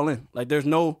just take it all in. Like there's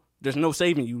no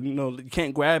saving you. You know, you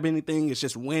can't grab anything. It's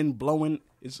just wind blowing.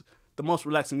 It's the most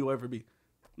relaxing you'll ever be.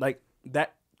 Like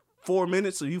that 4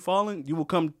 minutes of you falling,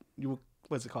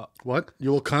 what's it called? What?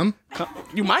 You will come?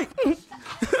 You might.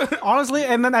 Honestly,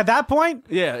 and then at that point,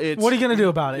 Yeah. what are you gonna do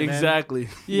about it? Man? Exactly.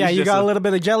 Yeah, It's you just got a little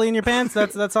bit of jelly in your pants.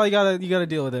 That's all you gotta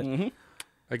deal with it.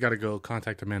 I gotta go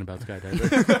contact a man about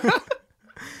skydiving.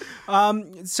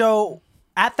 So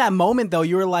at that moment though,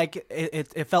 you were like,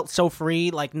 it felt so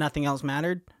free, like nothing else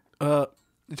mattered.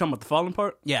 You talking about the falling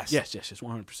part? Yes. Yes,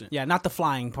 100%. Yeah, not the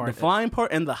flying part. The flying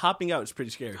part and the hopping out is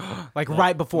pretty scary. like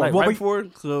right before. Like What right were-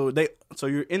 before, so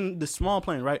you're in the small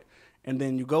plane, right? And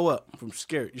then you go up from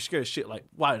scared. You're scared as shit. Like,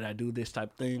 why did I do this type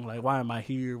of thing? Like, why am I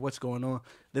here? What's going on?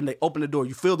 Then they open the door.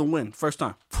 You feel the wind first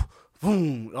time.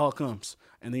 Boom, it all comes.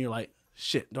 And then you're like,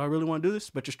 shit, do I really want to do this?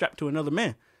 But you're strapped to another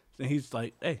man. Then he's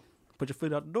like, hey, put your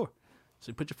foot out the door. So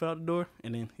you put your foot out the door,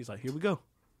 and then he's like, here we go.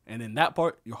 And then that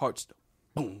part, your heart's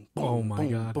boom, boom, Oh my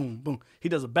boom, God. boom, boom. He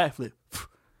does a backflip.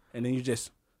 And then you just,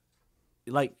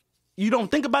 like, you don't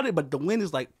think about it, but the wind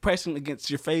is like pressing against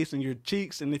your face and your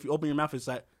cheeks. And if you open your mouth, it's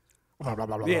like,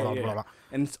 yeah.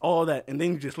 And it's all that. And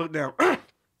then you just look down.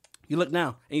 You look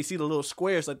down and you see the little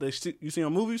squares like you see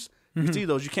on movies. You see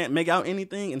those. You can't make out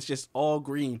anything. And it's just all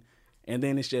green. And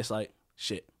then it's just like,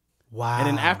 shit. Wow. And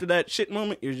then after that shit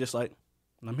moment, you're just like,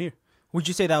 I'm here. Would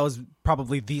you say that was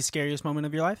probably the scariest moment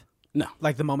of your life? No.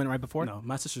 Like the moment right before? No,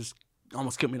 my sisters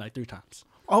almost killed me like 3 times.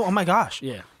 Oh my gosh.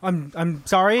 Yeah. I'm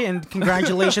sorry and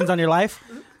congratulations on your life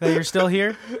that you're still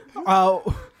here.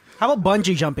 How about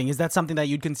bungee jumping? Is that something that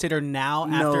you'd consider now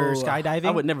after skydiving?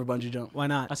 I would never bungee jump. Why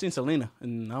not? I seen Selena,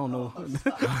 and I don't know.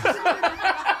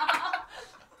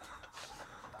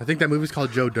 I think that movie's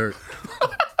called Joe Dirt.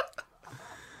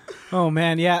 Oh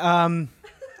man, yeah.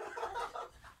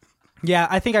 Yeah,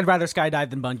 I think I'd rather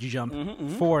skydive than bungee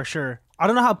jump for sure. I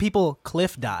don't know how people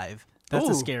cliff dive. That's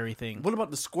a Ooh. scary thing. What about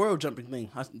the squirrel jumping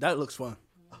thing? That looks fun.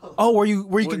 Oh, where you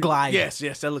could glide? Yes,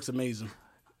 that looks amazing.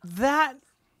 That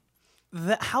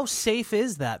how safe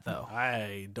is that though?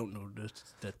 I don't know the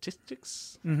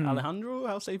statistics. Alejandro,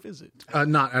 how safe is it?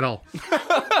 Not at all.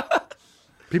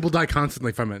 People die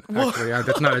constantly from it. Actually,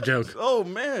 that's not a joke. Oh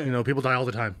man, You know, people die all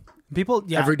the time. People,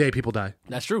 yeah. Every day, people die,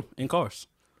 that's true. In cars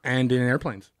and in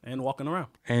airplanes, and walking around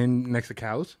and next to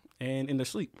cows, and in their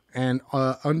sleep. and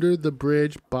under the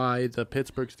bridge by the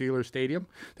Pittsburgh Steelers stadium.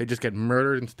 They just get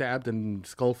murdered and stabbed and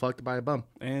skull fucked by a bum.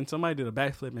 And somebody did a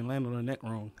backflip and landed on their neck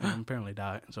wrong and apparently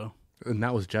died. So And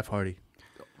that was Jeff Hardy.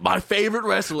 my favorite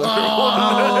wrestler.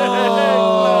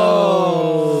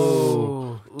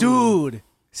 Dude,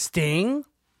 Sting?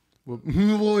 Well,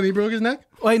 and he broke his neck?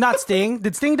 Wait, not Sting.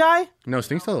 Did Sting die? No,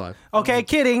 Sting's still alive. Okay,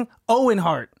 kidding. Owen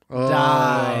Hart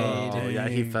died. Oh, yeah,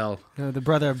 he fell. The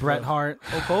brother of Bret Hart.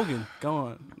 Hulk Hogan, go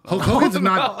on. Hulk Hogan's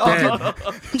not dead.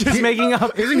 Just making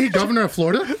up. Isn't he governor of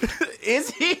Florida?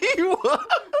 Is he?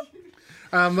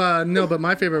 No, but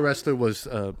my favorite wrestler was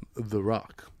The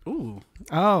Rock. Ooh.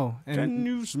 Oh, and Can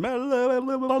you smell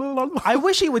it? I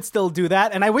wish he would still do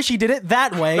that, and I wish he did it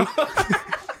that way.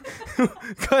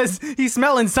 Because he's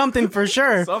smelling something for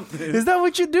sure. Something. Is that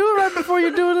what you do right before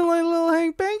you're doing it like little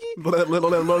Hank Panky?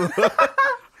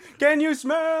 Can you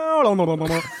smell?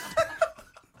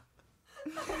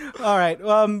 All right.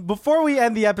 Before we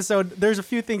end the episode, there's a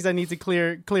few things I need to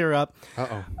clear up.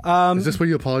 Is this where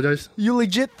you apologize? You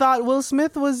legit thought Will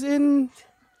Smith was in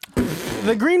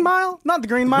The Green Mile? Not The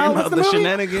Green Mile. What's the movie?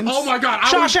 Shenanigans. Oh my God!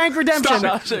 Shawshank Redemption.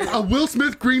 Stop it. A Will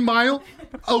Smith Green Mile.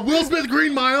 A Will Smith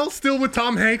Green Mile, still with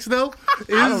Tom Hanks though,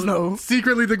 is I don't know.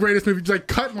 secretly the greatest movie. Just like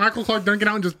cut Michael Clark Duncan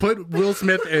out and just put Will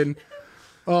Smith in.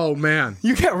 Oh man,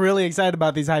 You get really excited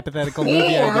about these hypothetical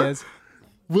movie Or- ideas.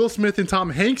 Will Smith in Tom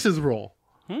Hanks's role.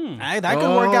 Hey, that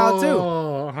could work out too.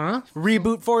 Oh, huh?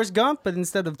 Reboot Forrest Gump, but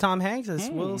instead of Tom Hanks, it's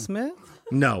Will Smith.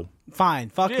 No. Fine,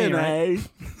 fuck me, right?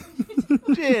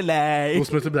 Jenny. Will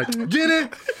Smith would be like, Jenny.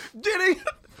 Jenny.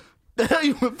 The hell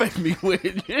you infect me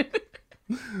with?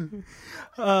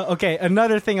 Okay,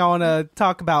 another thing I want to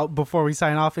talk about before we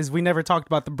sign off is we never talked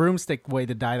about the broomstick way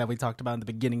to die that we talked about in the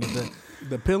beginning of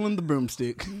The pill and the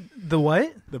broomstick. the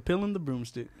what? The pill and the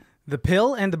broomstick. The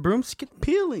pill and the broomstick?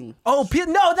 Peeling. Oh, peel?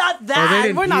 No, not that. Oh, they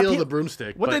didn't We're not peel peel- the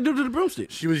broomstick. What but they do to the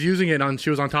broomstick? She was using it on. She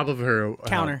was on top of her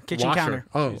Counter, kitchen washer. counter.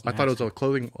 Oh, I thought it was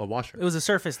a washer. It was a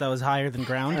surface that was higher than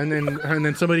ground. And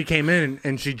then somebody came in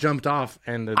and she jumped off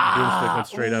and the broomstick went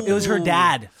straight up. It was her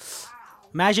dad.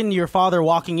 Imagine your father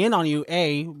walking in on you,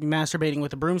 A, masturbating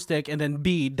with a broomstick, and then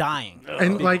B, dying.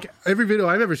 And like every video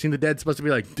I've ever seen, the dad's supposed to be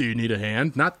like, "Do you need a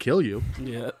hand?" Not kill you.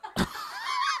 Yeah.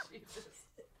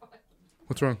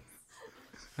 What's wrong?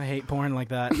 I hate porn like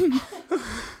that.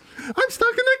 I'm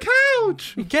stuck in the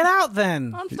couch. Get out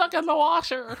then. I'm stuck in the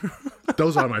washer.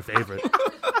 Those are my favorite.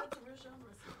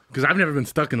 Because I've never been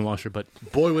stuck in a washer, but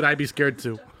boy, would I be scared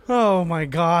to. Oh my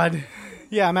god.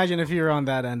 Yeah, imagine if you were on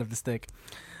that end of the stick.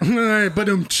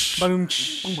 Ba-dum. Boom.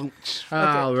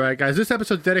 All right, guys. This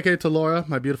episode's dedicated to Laura,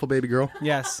 my beautiful baby girl.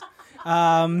 Yes.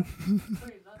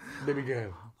 Baby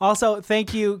girl. Also,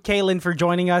 thank you, Kaylin, for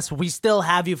joining us. We still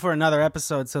have you for another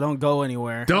episode, so don't go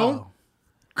anywhere. Don't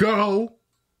go.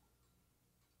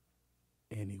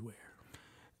 Anywhere.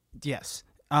 Yes.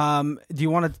 Do you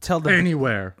want to tell the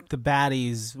Anywhere.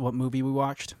 baddies what movie we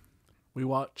watched? We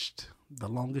watched The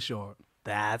Longest Yard.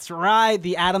 That's right,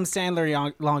 the Adam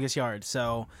Sandler Longest Yard.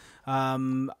 So,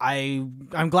 I'm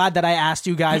glad that I asked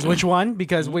you guys which one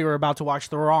because we were about to watch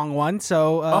the wrong one.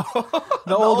 So,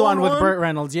 the old one with Burt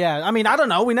Reynolds. Yeah, I mean, I don't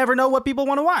know. We never know what people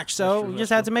want to watch, so we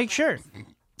just had to make sure.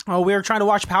 We were trying to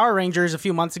watch Power Rangers a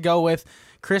few months ago with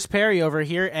Chris Perry over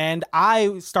here, and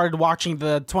I started watching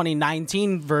the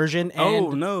 2019 version. And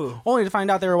Oh, no. only to find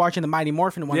out they were watching the Mighty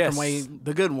Morphin one Yes, from way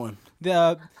the good one.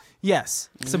 yes,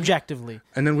 subjectively,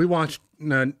 And then we watched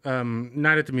Night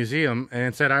at the Museum,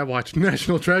 and said I watched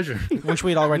National Treasure. which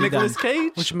we'd already Nicolas done,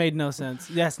 Cage? which made no sense.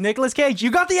 Yes, Nicolas Cage. You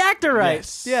got the actor right.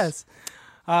 Yes. Yes.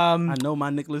 I know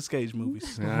my Nicolas Cage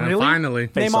movies. Really? Finally.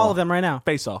 Name all of them right now.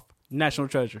 Face Off. National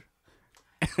Treasure.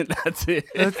 And that's it.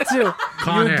 That's two.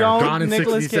 Con You Air, don't Gone in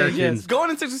Nicolas 60 Cage. seconds. Yes.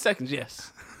 Going in 60 seconds,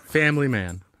 yes. Family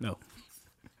Man. No.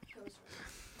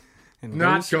 And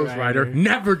Not Ghost Rider.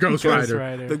 Never Ghost Ghost Rider.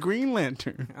 Rider. The Green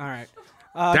Lantern. All right.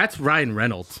 That's Ryan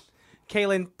Reynolds.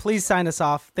 Kaylin, please sign us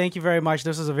off. Thank you very much.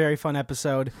 This was a very fun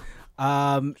episode,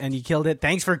 and you killed it.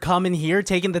 Thanks for coming here,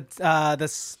 taking the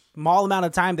small amount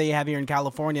of time that you have here in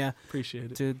California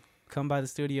Appreciate it. to come by the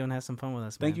studio and have some fun with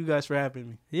us. Thank man. you guys for having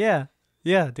me. Yeah,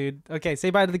 dude. Okay, say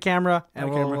bye to the camera, and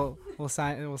Bye, we'll, camera.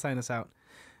 we'll sign us out.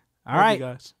 All Love right, you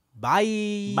guys.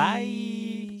 bye.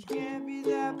 Bye. Can't be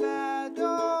that bad,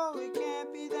 oh, it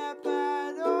can't be that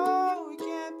bad, oh, it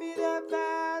can't be that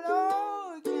bad,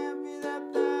 oh, it can't be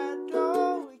that bad,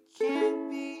 oh, it can't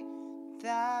be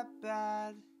that bad.